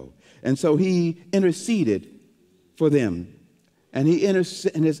wanted to know. And so he interceded for them. And in his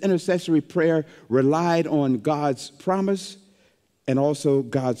intercessory prayer relied on God's promise and also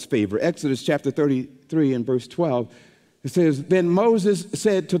God's favor. Exodus chapter 33 and verse 12, it says, "Then Moses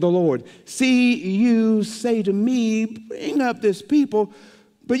said to the Lord, 'See, you say to me, bring up this people,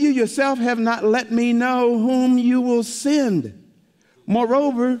 but you yourself have not let me know whom you will send.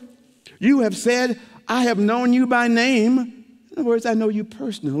 Moreover, you have said, I have known you by name.'" In other words, I know you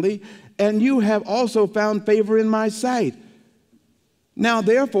personally, "and you have also found favor in my sight. Now,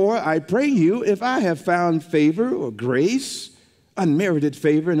 therefore, I pray you, if I have found favor or grace," unmerited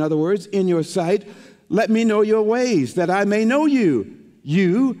favor, in other words, "in your sight, let me know your ways, that I may know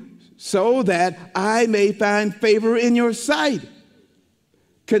you, so that I may find favor in your sight.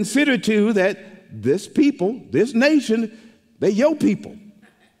 Consider, too, that this people, this nation, they're your people."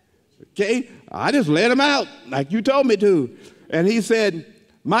 Okay? I just let them out like you told me to. And he said,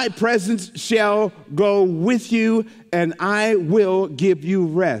 "My presence shall go with you, and I will give you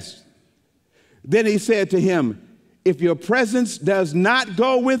rest." Then he said to him, "If your presence does not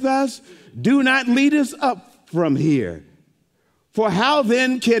go with us, do not lead us up from here. For how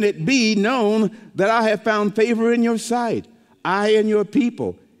then can it be known that I have found favor in your sight, I and your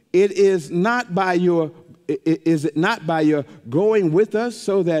people? Is it not by your going with us,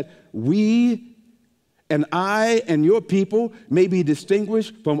 so that we and I and your people may be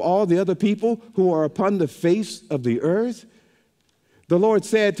distinguished from all the other people who are upon the face of the earth?" The Lord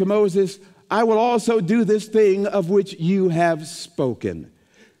said to Moses, "I will also do this thing of which you have spoken.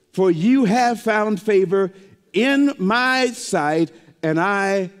 For you have found favor in my sight, and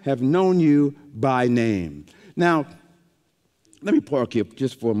I have known you by name." Now, let me park here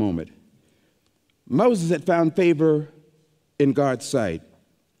just for a moment. Moses had found favor in God's sight,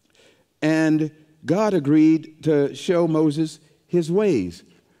 and God agreed to show Moses his ways.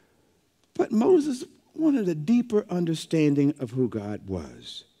 But Moses wanted a deeper understanding of who God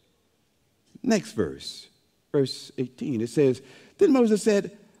was. Next verse, verse 18, it says, "Then Moses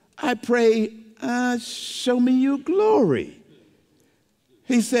said, I pray, show me your glory."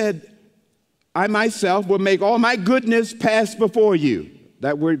 He said, "I myself will make all my goodness pass before you."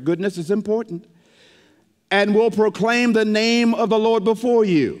 That word goodness is important. "And will proclaim the name of the Lord before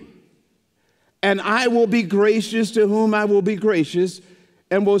you. And I will be gracious to whom I will be gracious,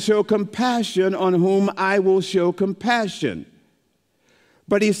 and will show compassion on whom I will show compassion."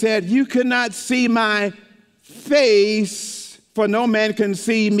 But he said, "You cannot see my face, for no man can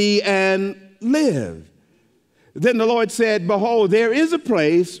see me and live." Then the Lord said, "Behold, there is a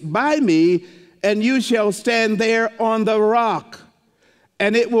place by me, and you shall stand there on the rock.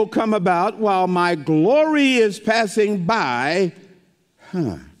 And it will come about while my glory is passing by."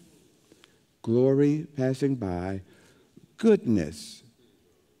 Glory passing by, goodness.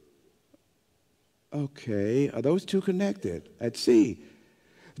 Okay, are those two connected? Let's see.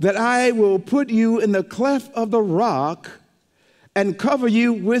 "That I will put you in the cleft of the rock and cover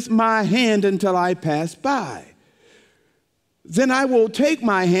you with my hand until I pass by. Then I will take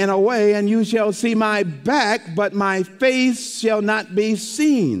my hand away, and you shall see my back, but my face shall not be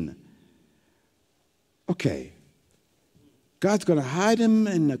seen." Okay. God's going to hide him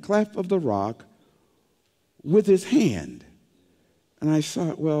in the cleft of the rock with his hand. And I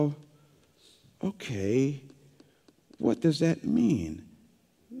thought, well, okay, what does that mean?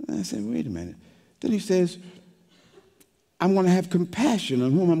 And I said, wait a minute. Then he says, "I'm going to have compassion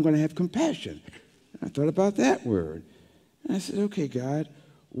on whom I'm going to have compassion." And I thought about that word. And I said, okay, God,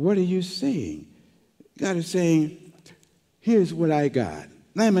 what are you saying? God is saying, here's what I got.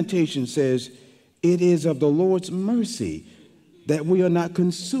 Lamentation says, "It is of the Lord's mercy that we are not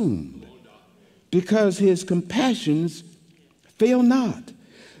consumed, because his compassions fail not.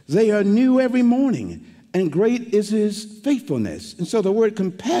 They are new every morning, and great is his faithfulness." And so the word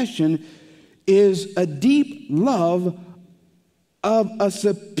compassion is a deep love of a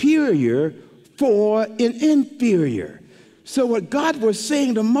superior for an inferior. So what God was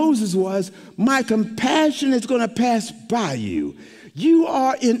saying to Moses was, my compassion is going to pass by you. You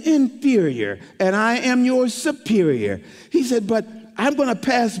are an inferior, and I am your superior. He said, but I'm going to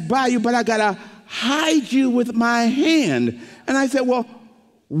pass by you, but I got to hide you with my hand. And I said, well,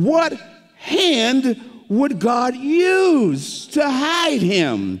 what hand would God use to hide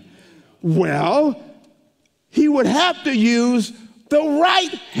him? Well, he would have to use the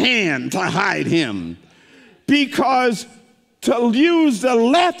right hand to hide him, because to use the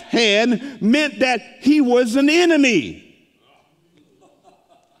left hand meant that he was an enemy.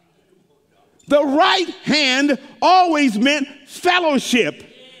 The right hand always meant fellowship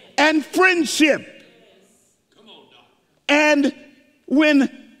and friendship. And when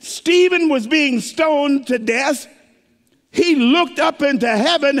Stephen was being stoned to death, he looked up into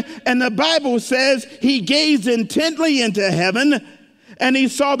heaven, and the Bible says he gazed intently into heaven, and he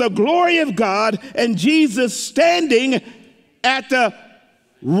saw the glory of God and Jesus standing at the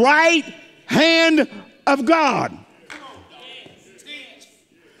right hand of God.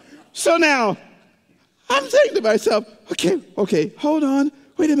 So now, I'm saying to myself, okay, hold on,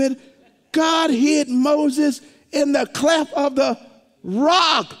 wait a minute. God hid Moses in the cleft of the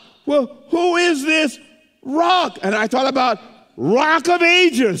rock. Well, who is this rock? And I thought about Rock of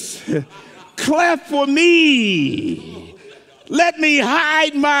Ages, cleft for me. Let me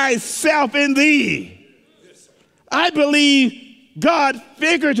hide myself in thee. I believe God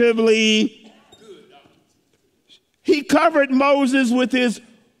figuratively, he covered Moses with his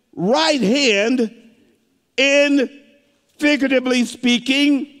right hand in, figuratively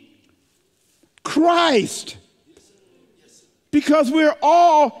speaking, Christ. Because we're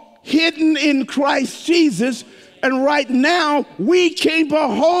all hidden in Christ Jesus, and right now we can't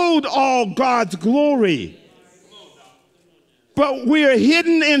behold all God's glory. But we are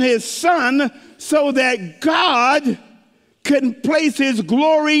hidden in his Son so that God can place his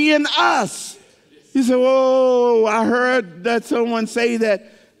glory in us. You say, oh, I heard that someone say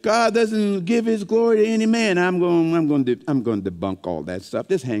that God doesn't give his glory to any man. I'm going to debunk all that stuff.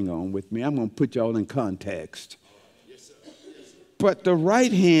 Just hang on with me. I'm going to put y'all in context. But the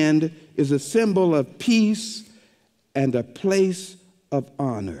right hand is a symbol of peace and a place of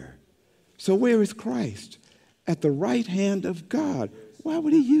honor. So where is Christ? At the right hand of God. Why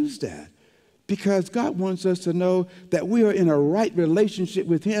would he use that? Because God wants us to know that we are in a right relationship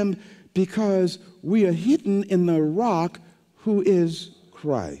with him, because we are hidden in the rock who is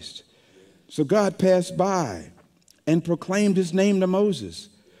Christ. So God passed by and proclaimed his name to Moses.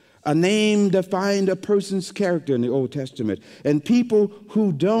 A name defined a person's character in the Old Testament. And people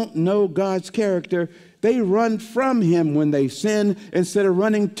who don't know God's character, they run from him when they sin instead of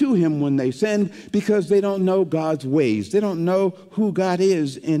running to him when they sin, because they don't know God's ways. They don't know who God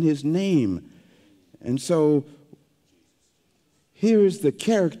is in his name. And so here is the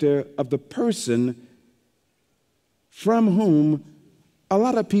character of the person from whom a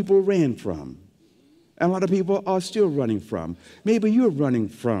lot of people ran from. And a lot of people are still running from. Maybe you're running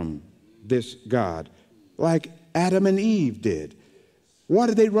from this God, like Adam and Eve did. Why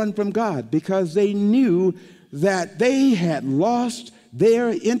did they run from God? Because they knew that they had lost their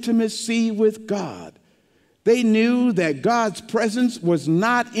intimacy with God. They knew that God's presence was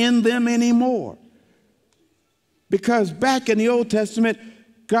not in them anymore. Because back in the Old Testament,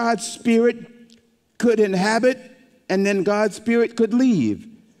 God's Spirit could inhabit, and then God's Spirit could leave.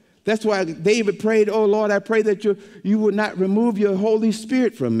 That's why David prayed, oh Lord, I pray that you would not remove your Holy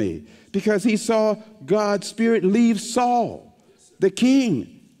Spirit from me, because he saw God's Spirit leave Saul, the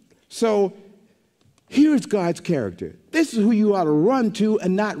king. So here's God's character. This is who you ought to run to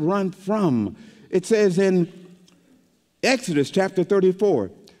and not run from. It says in Exodus chapter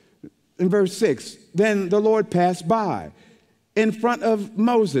 34, in verse 6, then the Lord passed by in front of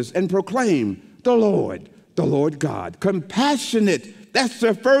Moses and proclaimed, the Lord God, compassionate. That's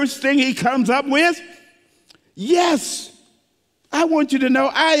the first thing he comes up with. Yes, I want you to know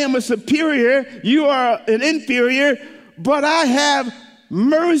I am a superior, you are an inferior, but I have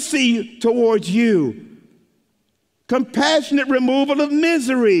mercy towards you. Compassionate removal of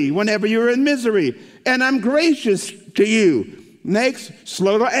misery whenever you're in misery. And I'm gracious to you. Next,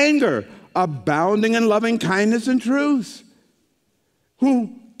 slow to anger, abounding in loving kindness and truth.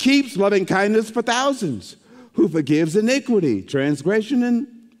 Who keeps loving kindness for thousands. Who forgives iniquity, transgression, and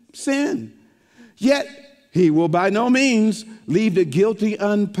sin. Yet he will by no means leave the guilty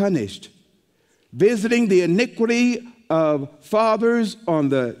unpunished, visiting the iniquity of fathers on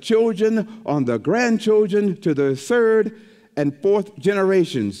the children, on the grandchildren, to the third and fourth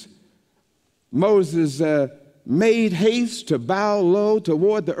generations. Moses made haste to bow low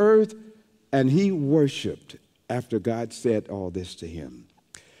toward the earth, and he worshiped after God said all this to him.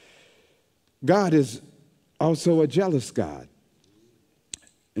 God is also a jealous God.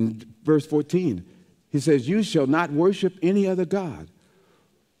 In verse 14, he says, you shall not worship any other God,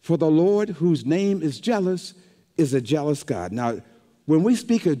 for the Lord, whose name is jealous, is a jealous God. Now, when we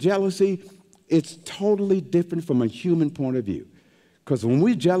speak of jealousy, it's totally different from a human point of view. Because when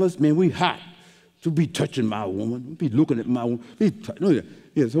we're jealous, man, we hot. To be touching my woman, be looking at my woman.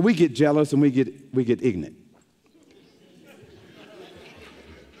 Yeah, so we get jealous and we get ignorant.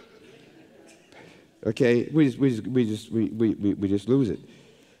 Okay, we just lose it.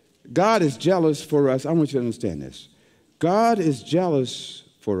 God is jealous for us. I want you to understand this. God is jealous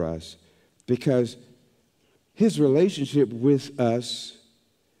for us because his relationship with us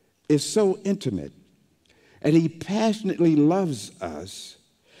is so intimate, and he passionately loves us,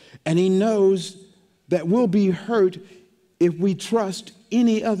 and he knows that we'll be hurt if we trust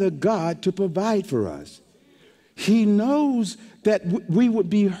any other God to provide for us. He knows that we would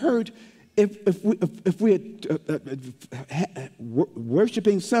be hurt if we're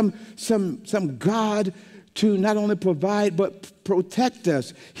worshiping some God to not only provide but protect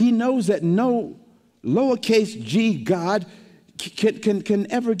us. He knows that no lowercase g God can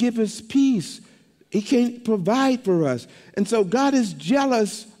ever give us peace. He can't provide for us. And so God is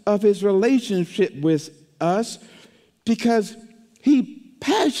jealous of his relationship with us because he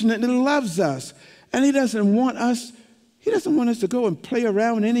passionately loves us. And he doesn't want us to go and play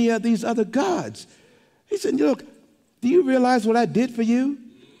around with any of these other gods. He said, look, do you realize what I did for you?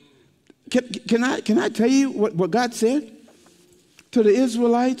 Can I tell you what God said to the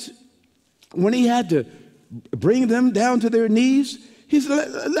Israelites when he had to bring them down to their knees? He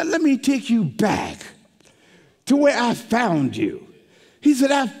said, let me take you back to where I found you. He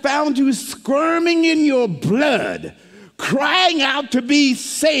said, I found you squirming in your blood, crying out to be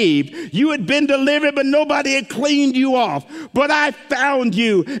saved. You had been delivered, but nobody had cleaned you off. But I found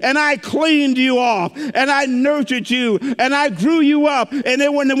you, and I cleaned you off, and I nurtured you, and I grew you up. And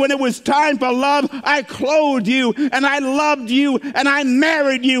then when it was time for love, I clothed you, and I loved you, and I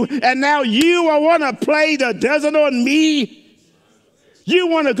married you. And now you want to play the desert on me? You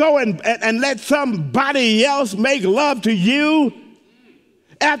want to go and let somebody else make love to you?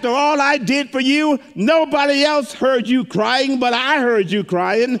 After all I did for you, nobody else heard you crying, but I heard you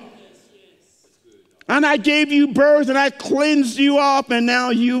crying. And I gave you birth and I cleansed you off, and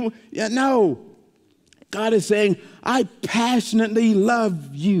now no. God is saying, I passionately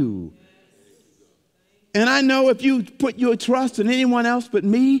love you. And I know if you put your trust in anyone else but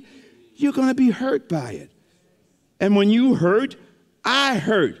me, you're going to be hurt by it. And when you hurt, I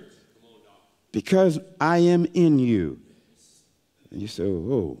hurt because I am in you. And you say,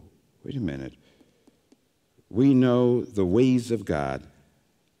 oh, wait a minute. We know the ways of God,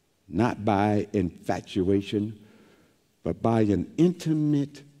 not by infatuation, but by an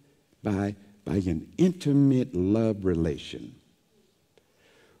intimate love relation.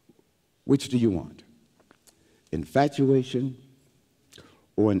 Which do you want? Infatuation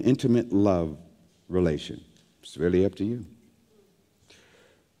or an intimate love relation? It's really up to you.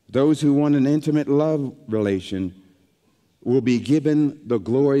 Those who want an intimate love relation will be given the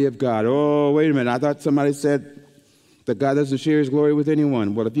glory of God. Oh, wait a minute. I thought somebody said that God doesn't share his glory with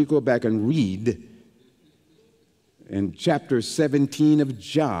anyone. Well, if you go back and read in chapter 17 of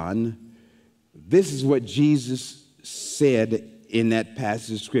John, this is what Jesus said in that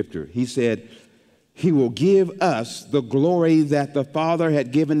passage of scripture. He said, he will give us the glory that the Father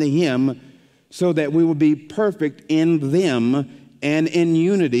had given to him, so that we will be perfect in them and in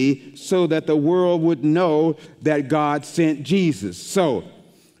unity, so that the world would know that God sent Jesus. So,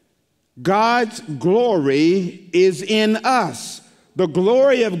 God's glory is in us. The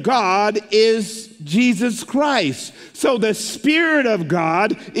glory of God is Jesus Christ. So the Spirit of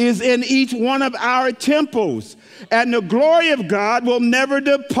God is in each one of our temples. And the glory of God will never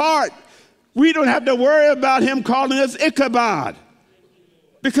depart. We don't have to worry about him calling us Ichabod,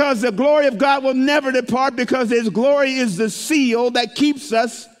 because the glory of God will never depart, because his glory is the seal that keeps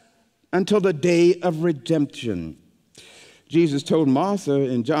us until the day of redemption. Jesus told Martha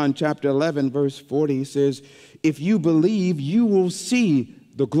in John chapter 11, verse 40, he says, if you believe, you will see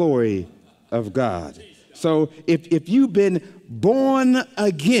the glory of God. So if you've been born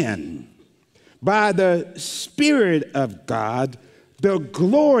again by the Spirit of God, the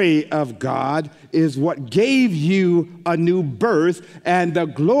glory of God is what gave you a new birth, and the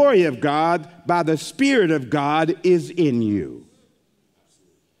glory of God by the Spirit of God is in you.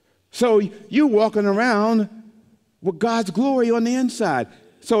 So you're walking around with God's glory on the inside.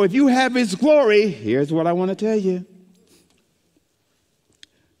 So if you have his glory, here's what I want to tell you.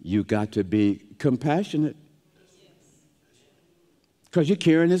 You got to be compassionate, because you're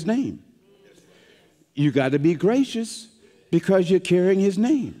carrying his name. You got to be gracious, Because you're carrying his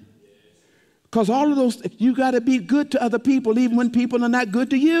name. Because all of those, you got to be good to other people, even when people are not good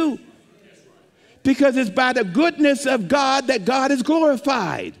to you. Because it's by the goodness of God that God is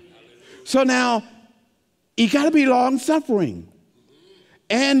glorified. So now, you got to be long-suffering.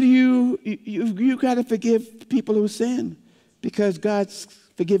 And you got to forgive people who sin because God's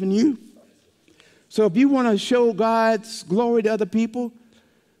forgiven you. So if you want to show God's glory to other people,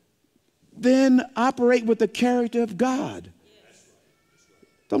 then operate with the character of God.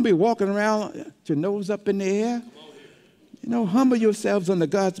 Don't be walking around with your nose up in the air. You know, humble yourselves under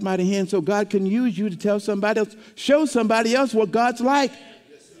God's mighty hand so God can use you to tell somebody else, show somebody else what God's like.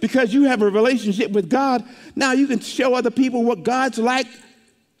 Because you have a relationship with God, now you can show other people what God's like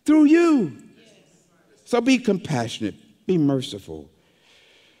through you. So be compassionate, be merciful.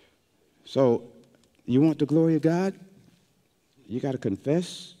 So you want the glory of God? You got to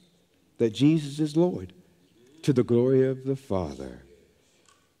confess that Jesus is Lord to the glory of the Father.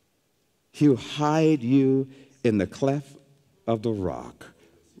 He'll hide you in the cleft of the rock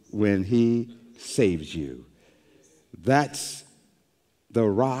when he saves you. That's the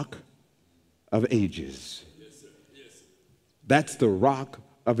rock of ages. That's the rock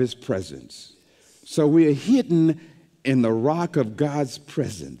of his presence. So we're hidden in the rock of God's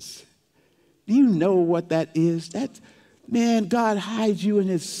presence. Do you know what that is? Man, God hides you in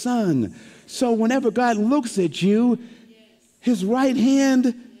his Son. So whenever God looks at you, his right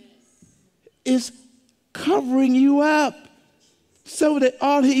hand is covering you up so that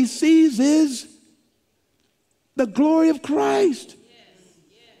all he sees is the glory of Christ.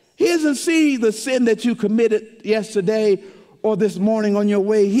 He doesn't see the sin that you committed yesterday or this morning on your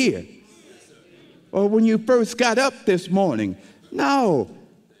way here or when you first got up this morning. No,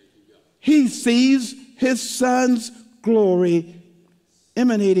 he sees his Son's glory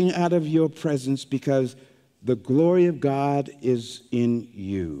emanating out of your presence because the glory of God is in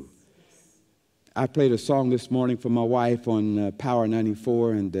you. I played a song this morning for my wife on Power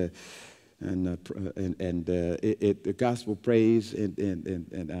 94 and the gospel praise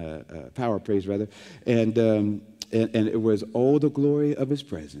and power praise rather, and it was oh the glory of his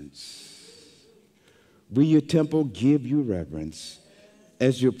presence. Will your temple give you reverence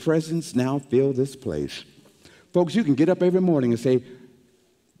as your presence now fill this place? Folks, you can get up every morning and say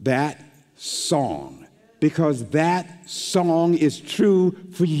that song. Because that song is true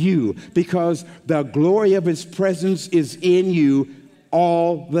for you. Because the glory of his presence is in you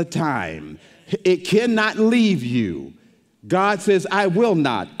all the time. It cannot leave you. God says, I will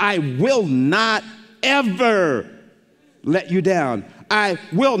not ever let you down. I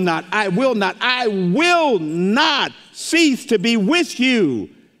will not cease to be with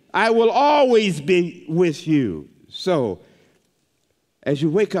you. I will always be with you. So, as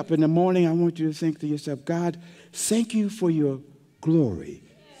you wake up in the morning, I want you to think to yourself, God, thank you for your glory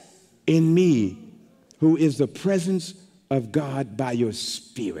in me, who is the presence of God by your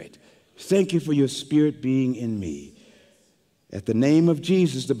Spirit. Thank you for your Spirit being in me. At the name of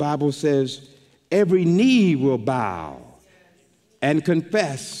Jesus, the Bible says, every knee will bow and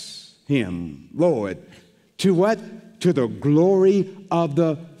confess him, Lord, to what? To the glory of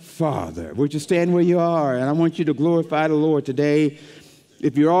the Father. Would you stand where you are? And I want you to glorify the Lord today.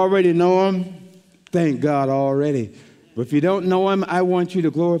 If you already know him, thank God already. But if you don't know him, I want you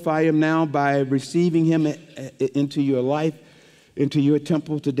to glorify him now by receiving him into your life, into your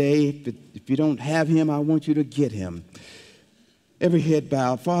temple today. If you don't have him, I want you to get him. Every head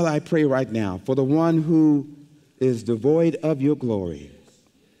bowed. Father, I pray right now for the one who is devoid of your glory.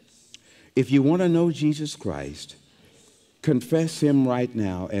 If you want to know Jesus Christ, confess him right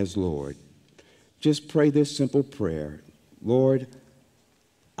now as Lord. Just pray this simple prayer. Lord,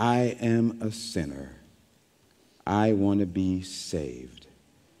 I am a sinner. I want to be saved.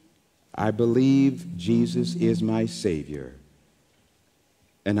 I believe Jesus is my Savior,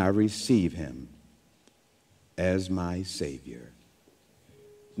 and I receive him as my Savior.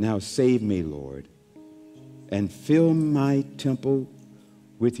 Now save me, Lord, and fill my temple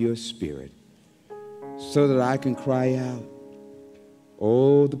with your Spirit so that I can cry out,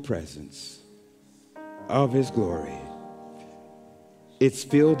 oh, the presence of his glory. It's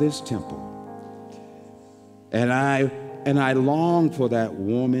filled this temple. And I long for that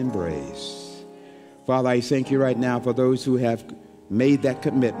warm embrace. Father, I thank you right now for those who have made that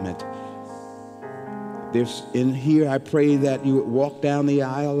commitment. There's in here, I pray that you would walk down the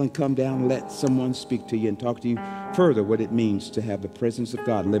aisle and come down and let someone speak to you and talk to you further what it means to have the presence of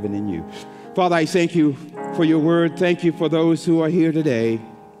God living in you. Father, I thank you for your word. Thank you for those who are here today.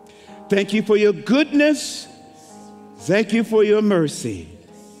 Thank you for your goodness. Thank you for your mercy.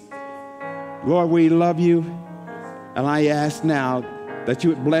 Lord, we love you. And I ask now that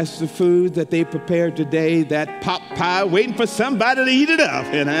you would bless the food that they prepared today, that pot pie, waiting for somebody to eat it up.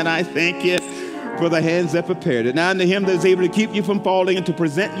 And I thank you for the hands that prepared it. Now unto him that is able to keep you from falling and to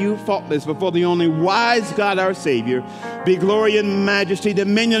present you faultless before the only wise God our Savior, be glory and majesty,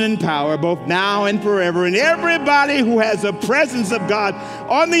 dominion and power, both now and forever. And everybody who has the presence of God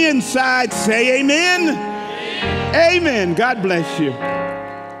on the inside, say amen. Amen. God bless you.